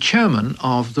the chairman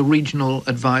of the regional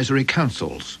advisory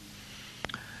councils,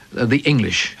 the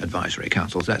English advisory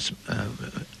councils, that's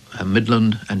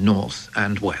Midland and North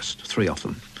and West, three of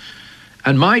them.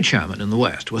 And my chairman in the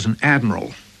West was an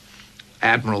admiral,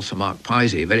 Admiral Sir Mark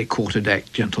Pisey, a very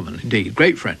quarter-deck gentleman indeed,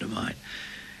 great friend of mine.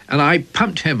 And I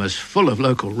pumped him as full of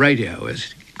local radio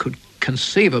as could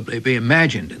conceivably be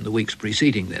imagined in the weeks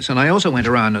preceding this. And I also went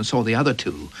around and saw the other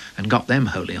two and got them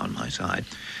wholly on my side.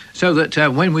 So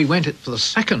that when we went for the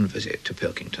second visit to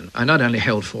Pilkington, I not only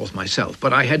held forth myself,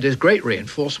 but I had this great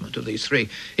reinforcement of these three,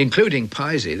 including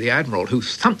Pisey, the Admiral, who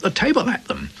thumped the table at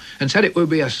them and said it would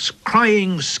be a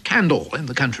crying scandal in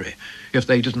the country if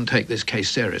they didn't take this case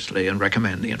seriously and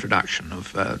recommend the introduction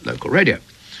of local radio.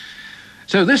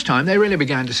 So this time they really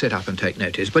began to sit up and take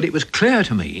notice, but it was clear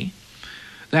to me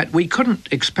that we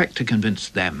couldn't expect to convince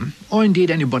them, or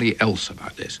indeed anybody else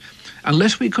about this,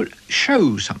 unless we could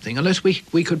show something, unless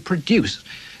we could produce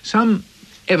some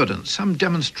evidence, some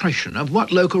demonstration of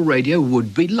what local radio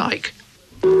would be like.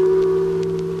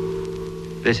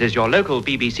 This is your local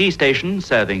BBC station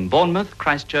serving Bournemouth,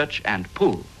 Christchurch and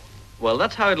Poole. Well,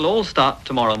 that's how it'll all start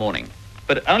tomorrow morning.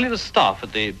 But only the staff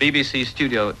at the BBC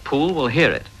studio at Poole will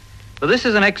hear it. But this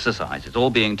is an exercise. It's all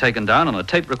being taken down on a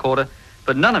tape recorder,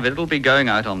 but none of it will be going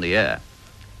out on the air.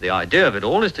 The idea of it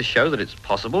all is to show that it's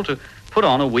possible to put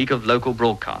on a week of local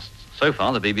broadcasts. So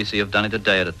far, the BBC have done it a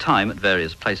day at a time at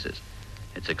various places.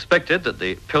 It's expected that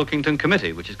the Pilkington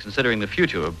Committee, which is considering the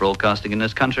future of broadcasting in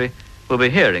this country, will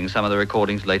be hearing some of the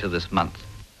recordings later this month.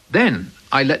 Then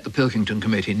I let the Pilkington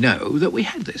Committee know that we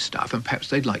had this stuff and perhaps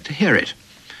they'd like to hear it.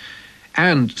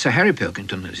 And Sir Harry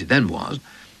Pilkington, as he then was,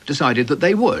 decided that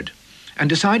they would, and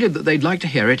decided that they'd like to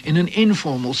hear it in an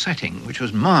informal setting, which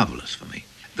was marvellous for me.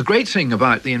 The great thing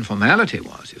about the informality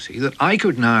was, you see, that I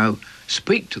could now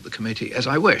speak to the committee as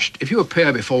I wished. If you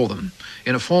appear before them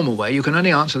in a formal way, you can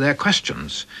only answer their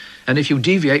questions. And if you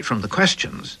deviate from the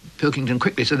questions, Pilkington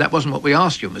quickly said, that wasn't what we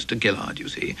asked you, Mr. Gillard, you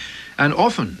see. And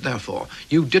often, therefore,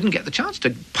 you didn't get the chance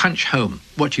to punch home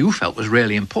what you felt was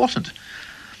really important.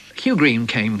 Hugh Green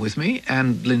came with me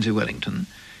and Lindsay Wellington,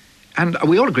 and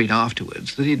we all agreed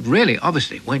afterwards that it really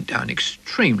obviously went down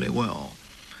extremely well.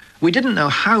 We didn't know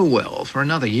how well for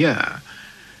another year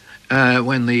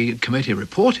when the committee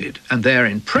reported, and there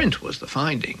in print was the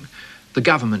finding, the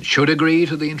government should agree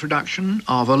to the introduction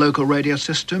of a local radio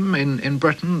system in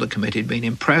Britain. The committee had been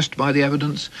impressed by the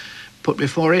evidence put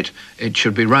before it. It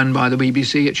should be run by the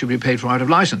BBC. It should be paid for out of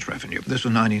licence revenue. This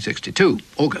was 1962,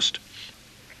 August.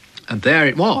 And there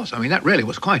it was. I mean, that really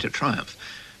was quite a triumph,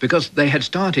 because they had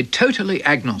started totally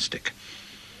agnostic,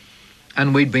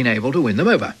 and we'd been able to win them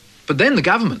over. But then the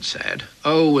government said,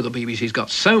 oh, well, the BBC's got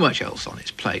so much else on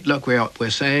its plate. Look, we're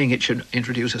saying it should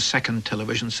introduce a second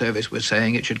television service. We're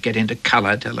saying it should get into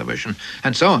colour television,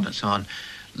 and so on and so on.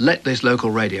 Let this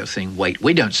local radio thing wait.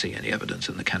 We don't see any evidence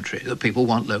in the country that people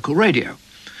want local radio.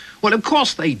 Well, of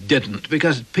course they didn't,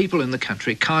 because people in the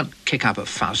country can't kick up a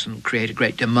fuss and create a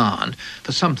great demand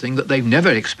for something that they've never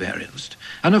experienced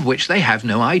and of which they have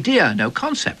no idea, no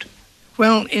concept.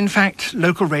 Well, in fact,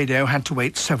 local radio had to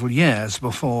wait several years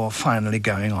before finally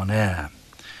going on air.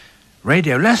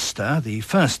 Radio Leicester, the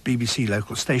first BBC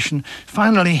local station,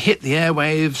 finally hit the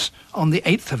airwaves on the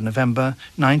 8th of November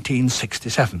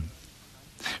 1967.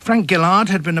 Frank Gillard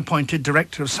had been appointed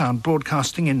Director of Sound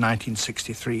Broadcasting in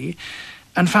 1963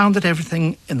 and found that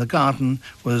everything in the garden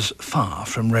was far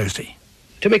from rosy.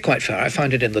 To be quite fair, I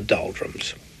found it in the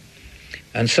doldrums.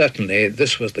 And certainly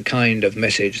this was the kind of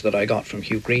message that I got from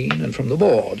Hugh Green and from the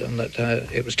board, and that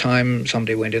it was time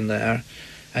somebody went in there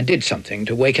and did something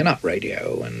to waken up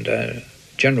radio and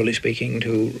generally speaking,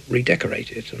 to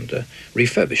redecorate it and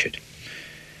refurbish it.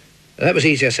 That was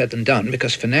easier said than done,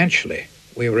 because financially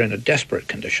we were in a desperate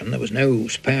condition. There was no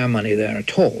spare money there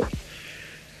at all.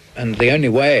 And the only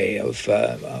way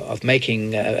of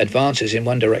making advances in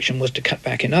one direction was to cut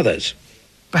back in others.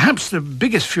 Perhaps the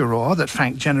biggest furore that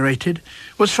Frank generated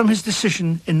was from his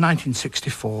decision in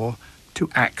 1964 to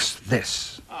axe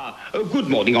this. Good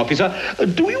morning, officer.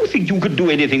 Do you think you could do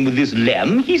anything with this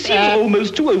lamb? He seems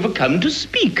almost too overcome to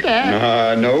speak.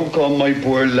 No, come, my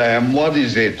poor lamb. What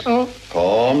is it?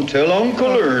 Come, tell Uncle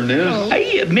Ernest.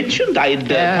 I mentioned I'd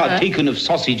partaken of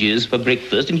sausages for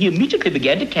breakfast, and he immediately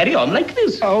began to carry on like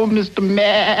this. Oh, Mr.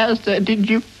 Master, did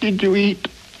you eat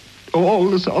all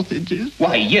the sausages?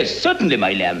 Why, yes, certainly,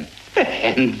 my lamb.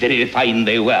 And very fine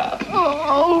they were.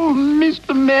 Oh,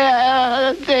 Mr.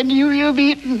 Mayor, then you've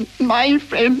eaten my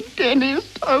friend Dennis.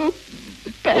 Oh,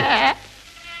 bad.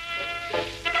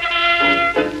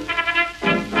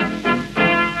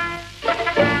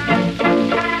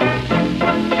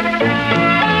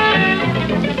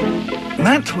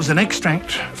 That was an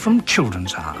extract from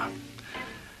Children's Hour.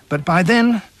 But by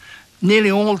then,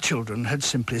 nearly all children had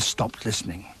simply stopped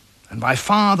listening. And by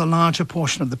far the larger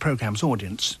portion of the programme's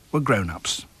audience were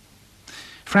grown-ups.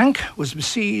 Frank was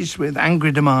besieged with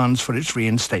angry demands for its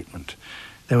reinstatement.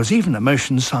 There was even a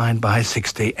motion signed by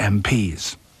 60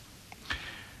 MPs.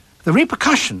 The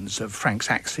repercussions of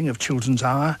Frank's axing of Children's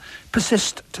Hour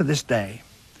persist to this day.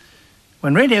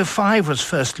 When Radio 5 was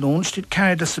first launched, it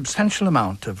carried a substantial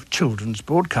amount of children's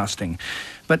broadcasting,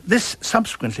 but this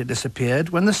subsequently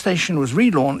disappeared when the station was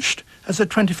relaunched as a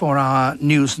 24-hour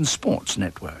news and sports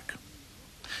network.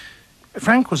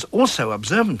 Frank was also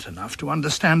observant enough to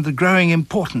understand the growing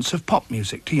importance of pop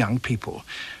music to young people,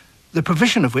 the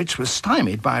provision of which was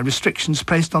stymied by restrictions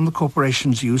placed on the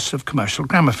corporation's use of commercial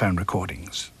gramophone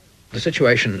recordings. The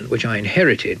situation which I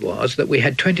inherited was that we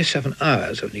had 27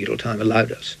 hours of needle time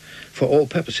allowed us for all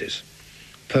purposes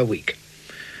per week.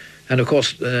 And of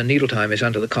course, needle time is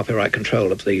under the copyright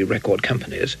control of the record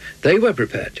companies. They were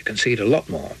prepared to concede a lot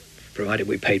more, provided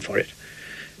we paid for it.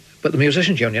 But the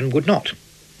Musicians' Union would not.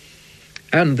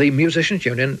 And the Musicians'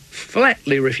 Union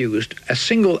flatly refused a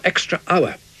single extra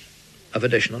hour of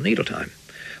additional needle time.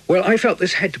 Well, I felt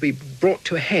this had to be brought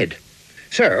to a head.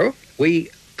 So we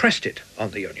pressed it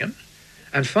on the union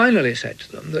and finally said to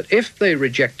them that if they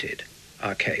rejected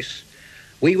our case,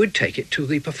 we would take it to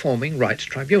the Performing Rights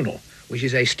Tribunal, which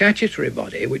is a statutory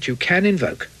body which you can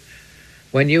invoke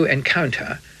when you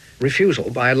encounter refusal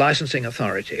by a licensing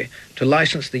authority to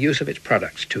license the use of its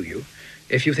products to you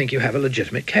if you think you have a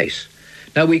legitimate case.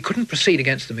 Now, we couldn't proceed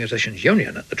against the Musicians'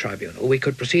 Union at the tribunal. We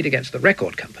could proceed against the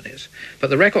record companies. But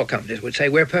the record companies would say,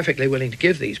 we're perfectly willing to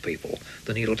give these people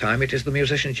the needle time. It is the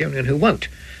Musicians' Union who won't.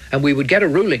 And we would get a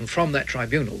ruling from that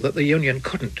tribunal that the union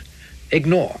couldn't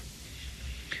ignore.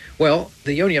 Well,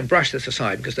 the union brushed this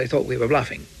aside because they thought we were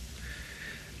bluffing.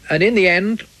 And in the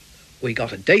end, we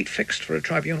got a date fixed for a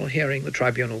tribunal hearing. The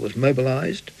tribunal was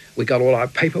mobilized. We got all our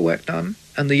paperwork done.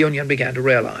 And the union began to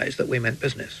realize that we meant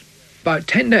business. About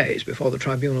 10 days before the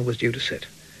tribunal was due to sit,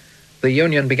 the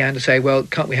union began to say, well,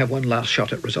 can't we have one last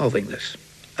shot at resolving this?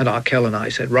 And Arkell and I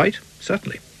said, right,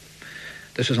 certainly.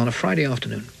 This was on a Friday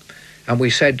afternoon. And we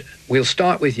said, we'll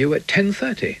start with you at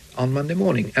 10:30 on Monday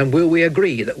morning. And will we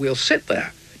agree that we'll sit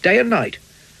there day and night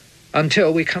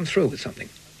until we come through with something?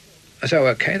 So,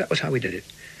 okay, that was how we did it.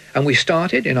 And we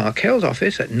started in Arkell's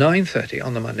office at 9:30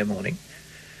 on the Monday morning.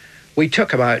 We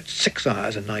took about 6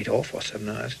 hours a night off, or 7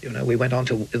 hours. You know, we went on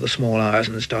to the small hours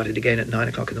and then started again at 9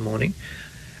 o'clock in the morning.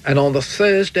 And on the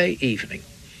Thursday evening,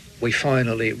 we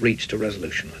finally reached a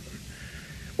resolution with them,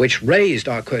 which raised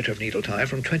our quota of needle time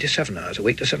from 27 hours a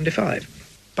week to 75.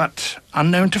 But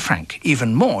unknown to Frank,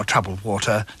 even more troubled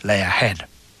water lay ahead.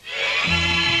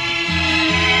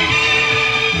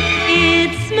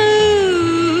 It's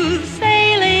smooth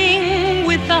sailing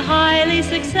with the highly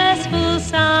successful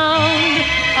sound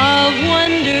of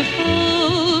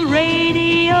wonderful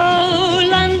Radio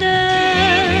London.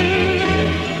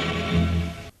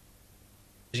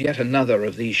 Yet another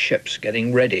of these ships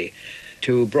getting ready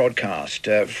to broadcast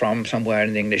from somewhere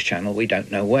in the English Channel, we don't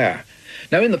know where.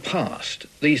 Now, in the past,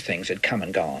 these things had come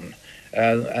and gone.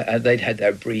 They'd had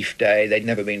their brief day, they'd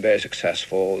never been very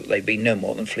successful, they'd been no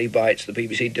more than flea bites, the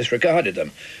BBC disregarded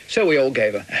them. So we all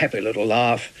gave a happy little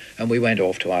laugh and we went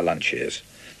off to our lunches.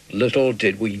 Little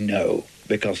did we know,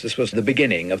 because this was the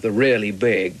beginning of the really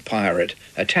big pirate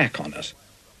attack on us.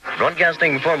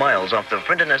 Broadcasting 4 miles off the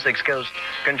French and Essex coast,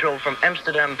 controlled from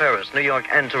Amsterdam, Paris, New York,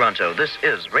 and Toronto. This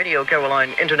is Radio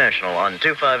Caroline International on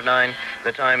 259,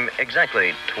 the time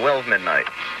exactly 12 midnight.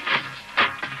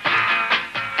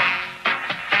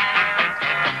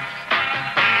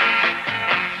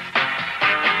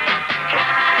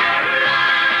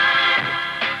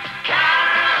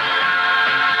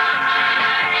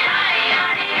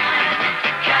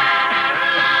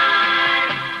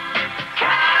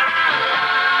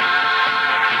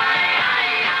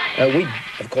 We,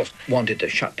 of course, wanted to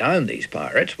shut down these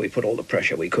pirates. We put all the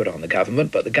pressure we could on the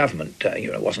government, but the government,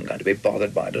 wasn't going to be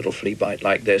bothered by a little flea bite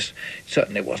like this. It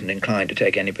certainly wasn't inclined to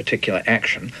take any particular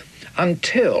action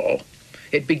until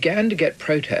it began to get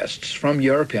protests from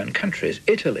European countries.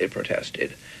 Italy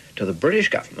protested to the British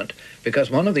government because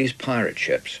one of these pirate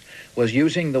ships was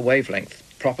using the wavelength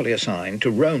properly assigned to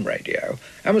Rome radio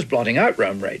and was blotting out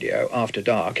Rome radio after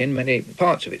dark in many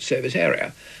parts of its service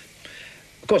area.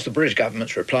 Of course, the British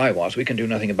government's reply was, we can do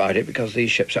nothing about it because these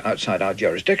ships are outside our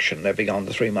jurisdiction. They're beyond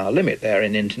the 3-mile limit. They're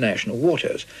in international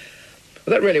waters.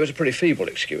 But that really was a pretty feeble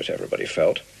excuse, everybody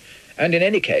felt. And in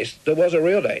any case, there was a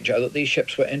real danger that these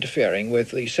ships were interfering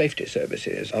with the safety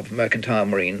services of mercantile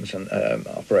marines and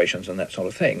operations and that sort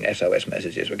of thing. SOS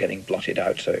messages were getting blotted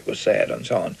out, so it was said, and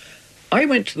so on. I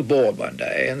went to the board one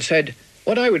day and said,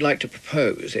 what I would like to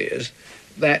propose is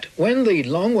that when the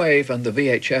long wave and the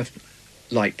VHF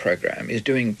light program is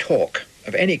doing talk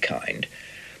of any kind,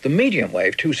 the medium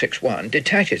wave 261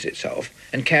 detaches itself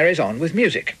and carries on with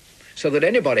music, so that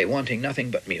anybody wanting nothing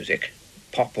but music,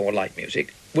 pop or light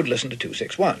music, would listen to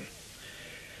 261.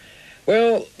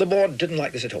 Well, the board didn't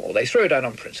like this at all. They threw it out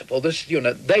on principle.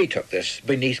 They took this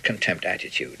beneath contempt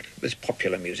attitude, this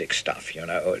popular music stuff,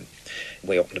 and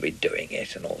we oughtn't to be doing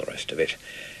it and all the rest of it.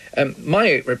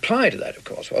 My reply to that, of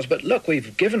course, was, but look,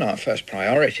 we've given our first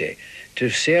priority to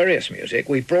serious music.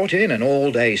 We've brought in an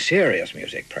all-day serious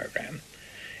music program.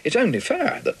 It's only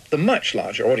fair that the much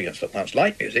larger audience that wants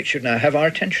light music should now have our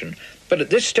attention. But at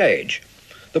this stage,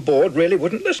 the board really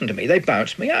wouldn't listen to me. They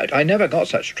bounced me out. I never got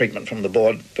such treatment from the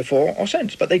board before or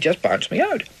since, but they just bounced me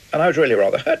out. And I was really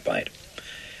rather hurt by it.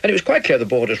 And it was quite clear the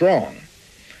board was wrong.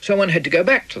 So one had to go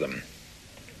back to them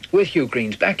with Hugh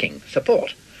Green's backing,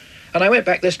 support. And I went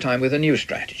back this time with a new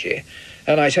strategy.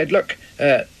 And I said, look,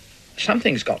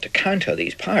 something's got to counter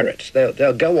these pirates.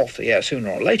 They'll go off the air sooner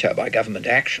or later by government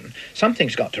action.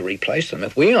 Something's got to replace them.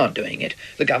 If we aren't doing it,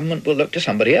 the government will look to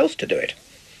somebody else to do it.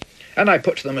 And I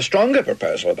put to them a stronger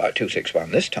proposal about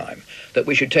 261 this time, that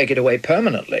we should take it away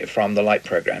permanently from the light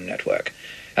program network.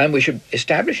 And we should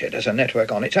establish it as a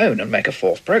network on its own and make a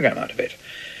fourth program out of it.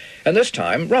 And this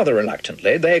time, rather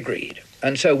reluctantly, they agreed.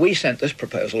 And so we sent this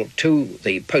proposal to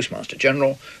the Postmaster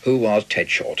General, who was Ted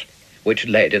Short, which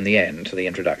led in the end to the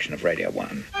introduction of Radio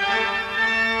 1.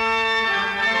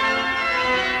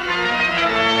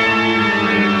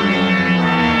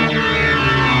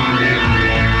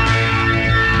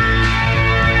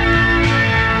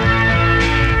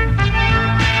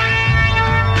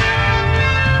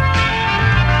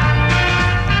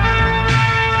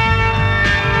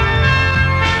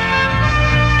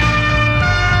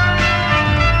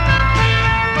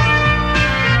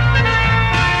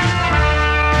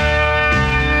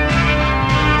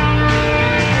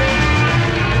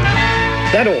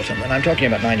 That autumn, and I'm talking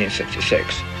about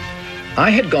 1966, I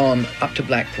had gone up to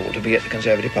Blackpool to be at the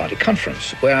Conservative Party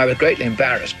conference, where I was greatly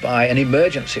embarrassed by an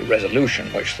emergency resolution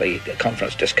which the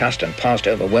conference discussed and passed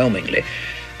overwhelmingly,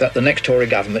 that the next Tory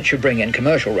government should bring in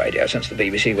commercial radio since the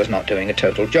BBC was not doing a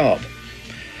total job.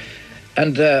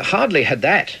 And hardly had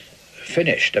that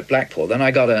finished at Blackpool, then I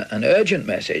got an urgent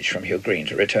message from Hugh Green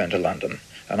to return to London,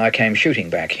 and I came shooting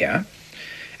back here.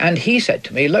 And he said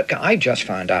to me, look, I just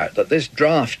found out that this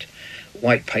draft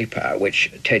white paper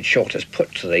which Ted Short has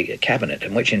put to the Cabinet,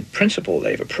 and which in principle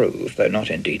they've approved, though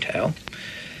not in detail,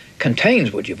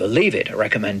 contains, would you believe it, a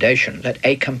recommendation that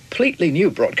a completely new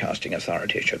broadcasting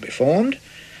authority should be formed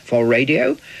for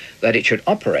radio, that it should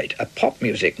operate a pop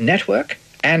music network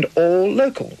and all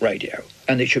local radio,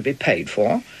 and it should be paid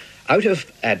for out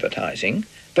of advertising,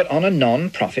 but on a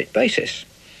non-profit basis.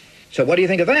 So what do you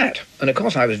think of that? And of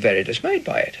course I was very dismayed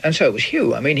by it, and so was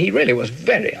Hugh. I mean, he really was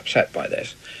very upset by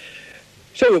this.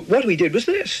 So what we did was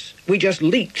this. We just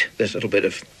leaked this little bit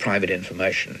of private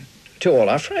information to all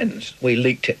our friends. We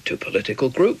leaked it to political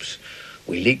groups.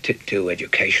 We leaked it to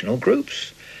educational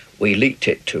groups. We leaked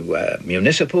it to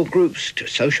municipal groups, to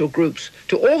social groups,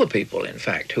 to all the people, in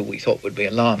fact, who we thought would be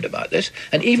alarmed about this,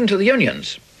 and even to the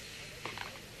unions.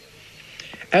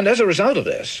 And as a result of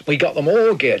this, we got them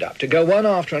all geared up to go one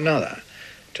after another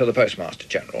to the Postmaster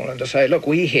General and to say, look,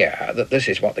 we hear that this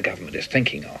is what the government is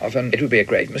thinking of, and it would be a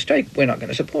grave mistake. We're not going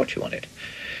to support you on it.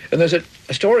 And there's a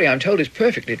story I'm told is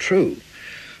perfectly true,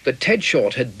 that Ted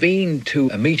Short had been to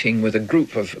a meeting with a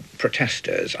group of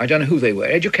protesters. I don't know who they were,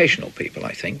 educational people,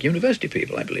 I think, university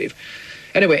people, I believe.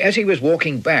 Anyway, as he was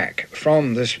walking back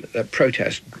from this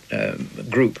protest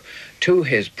group to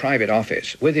his private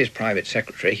office with his private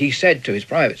secretary, he said to his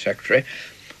private secretary,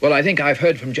 well, I think I've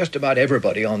heard from just about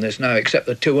everybody on this now, except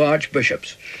the 2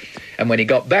 archbishops. And when he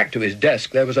got back to his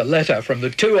desk, there was a letter from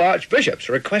the 2 archbishops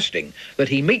requesting that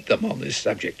he meet them on this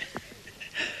subject.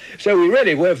 So we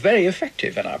really were very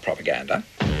effective in our propaganda.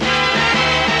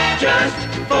 Just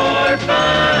for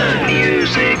fun.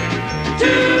 Music,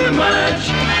 too much.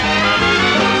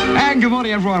 And good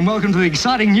morning, everyone. Welcome to the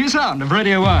exciting new sound of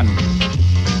Radio 1.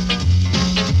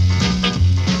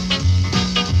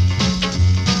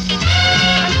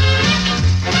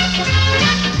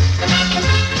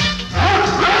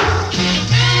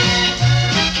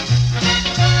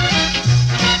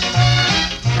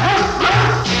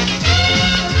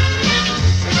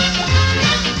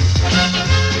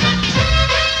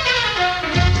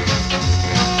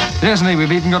 Yes, indeed,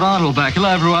 we've even got Arnold back. Hello,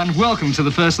 everyone. Welcome to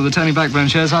the first of the Tony Blackburn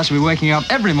shows. I shall be waking up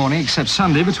every morning, except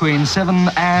Sunday, between 7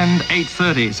 and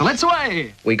 8:30. So let's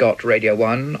away! We got Radio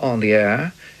 1 on the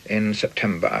air in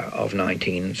September of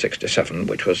 1967,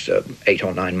 which was 8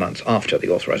 or 9 months after the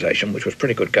authorization, which was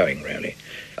pretty good going, really.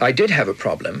 I did have a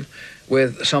problem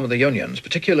with some of the unions,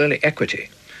 particularly Equity,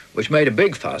 which made a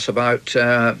big fuss about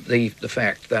the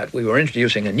fact that we were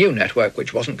introducing a new network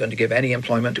which wasn't going to give any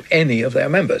employment to any of their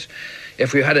members.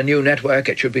 If we had a new network,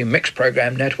 it should be a mixed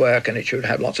program network, and it should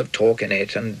have lots of talk in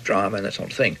it and drama and that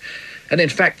sort of thing. And in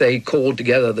fact, they called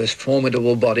together this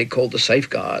formidable body called the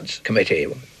Safeguards Committee,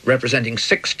 representing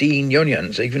 16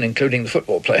 unions, even including the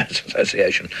Football Players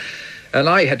Association. And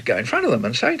I had to go in front of them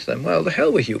and say to them, well, the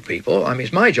hell with you people. I mean,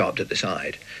 it's my job to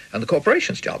decide, and the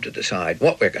corporation's job to decide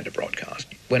what we're going to broadcast.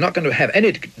 We're not going to have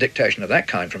any dictation of that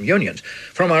kind from unions.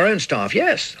 From our own staff,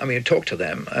 yes. I mean, talk to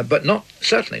them, but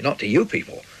certainly not to you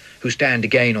people who stand to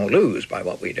gain or lose by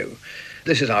what we do.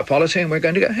 This is our policy, and we're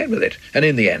going to go ahead with it. And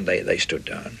in the end, they stood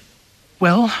down.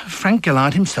 Well, Frank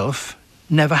Gillard himself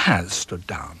never has stood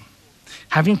down.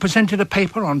 Having presented a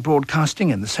paper on broadcasting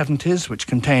in the 70s, which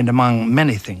contained, among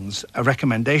many things, a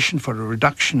recommendation for a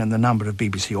reduction in the number of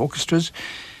BBC orchestras,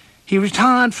 he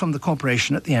retired from the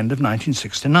corporation at the end of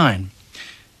 1969,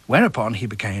 whereupon he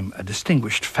became a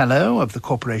distinguished fellow of the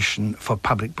Corporation for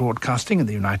Public Broadcasting in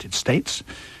the United States,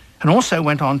 and also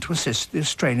went on to assist the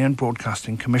Australian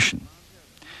Broadcasting Commission.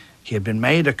 He had been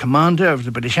made a commander of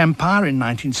the British Empire in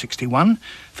 1961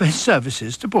 for his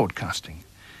services to broadcasting,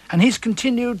 and he's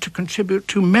continued to contribute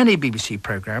to many BBC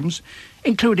programmes,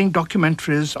 including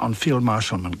documentaries on Field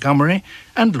Marshal Montgomery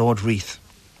and Lord Reith.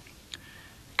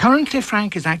 Currently,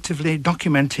 Frank is actively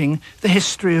documenting the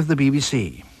history of the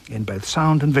BBC in both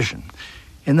sound and vision,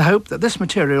 in the hope that this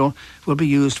material will be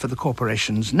used for the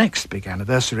corporation's next big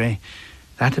anniversary,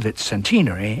 that of its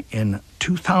centenary in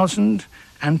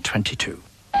 2022.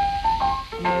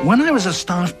 When I was a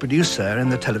staff producer in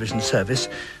the television service,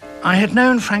 I had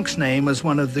known Frank's name as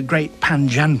one of the great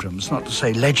panjandrums, not to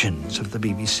say legends, of the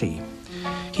BBC.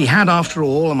 He had, after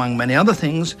all, among many other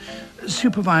things,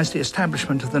 supervised the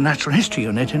establishment of the Natural History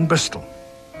Unit in Bristol.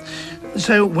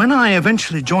 So when I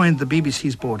eventually joined the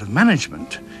BBC's Board of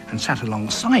Management and sat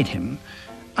alongside him,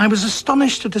 I was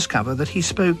astonished to discover that he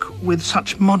spoke with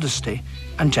such modesty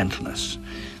and gentleness.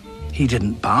 He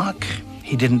didn't bark,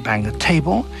 he didn't bang the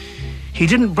table, he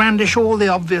didn't brandish all the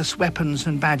obvious weapons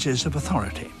and badges of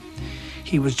authority.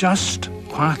 He was just,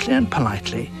 quietly and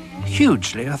politely,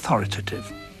 hugely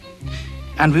authoritative.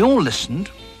 And we all listened,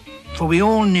 for we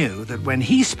all knew that when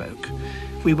he spoke,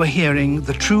 we were hearing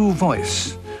the true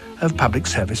voice of public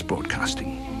service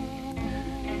broadcasting.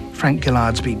 Frank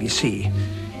Gillard's BBC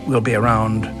will be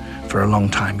around for a long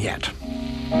time yet.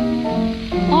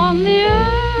 On the air,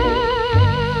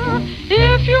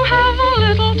 if you have a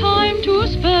little time to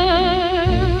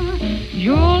spare,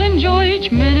 you'll enjoy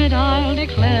each minute, I'll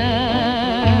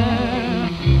declare,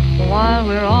 while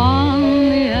we're on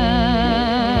the air.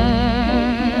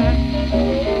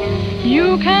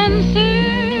 You can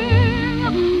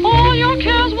sing, all your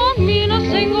cares won't mean a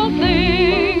single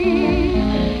thing.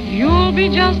 You'll be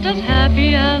just as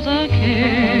happy as a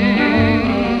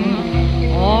king,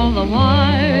 all the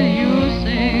while you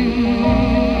sing.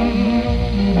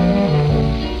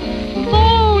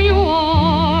 Though you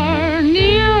are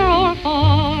near or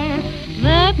far,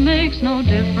 that makes no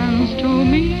difference to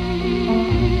me.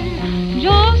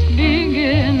 Just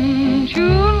begin to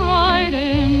write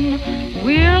in,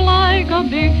 we're like a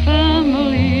big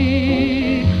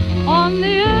family. On the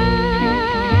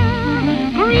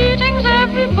air, greetings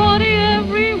everybody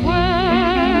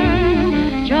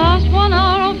everywhere. Just 1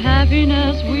 hour of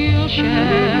happiness we'll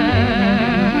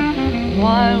share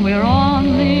while we're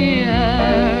on the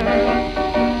air.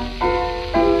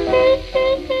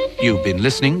 You've been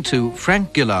listening to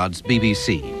Frank Gillard's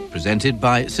BBC, presented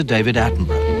by Sir David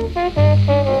Attenborough.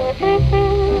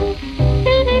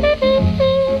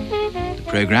 The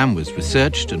programme was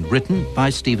researched and written by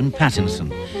Stephen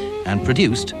Pattinson and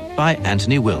produced by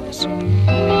Anthony Wills.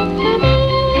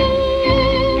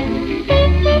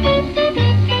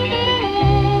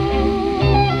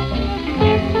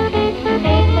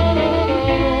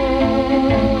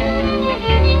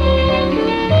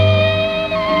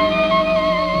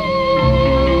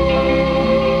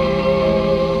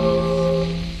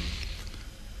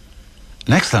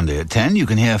 Next Sunday at 10, you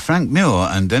can hear Frank Muir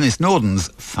and Dennis Norden's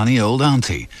Funny Old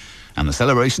Auntie. And the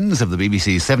celebrations of the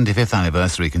BBC's 75th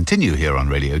anniversary continue here on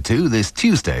Radio 2 this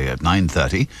Tuesday at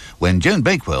 9:30, when Joan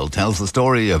Bakewell tells the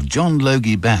story of John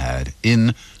Logie Baird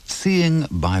in Seeing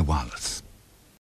by Wireless.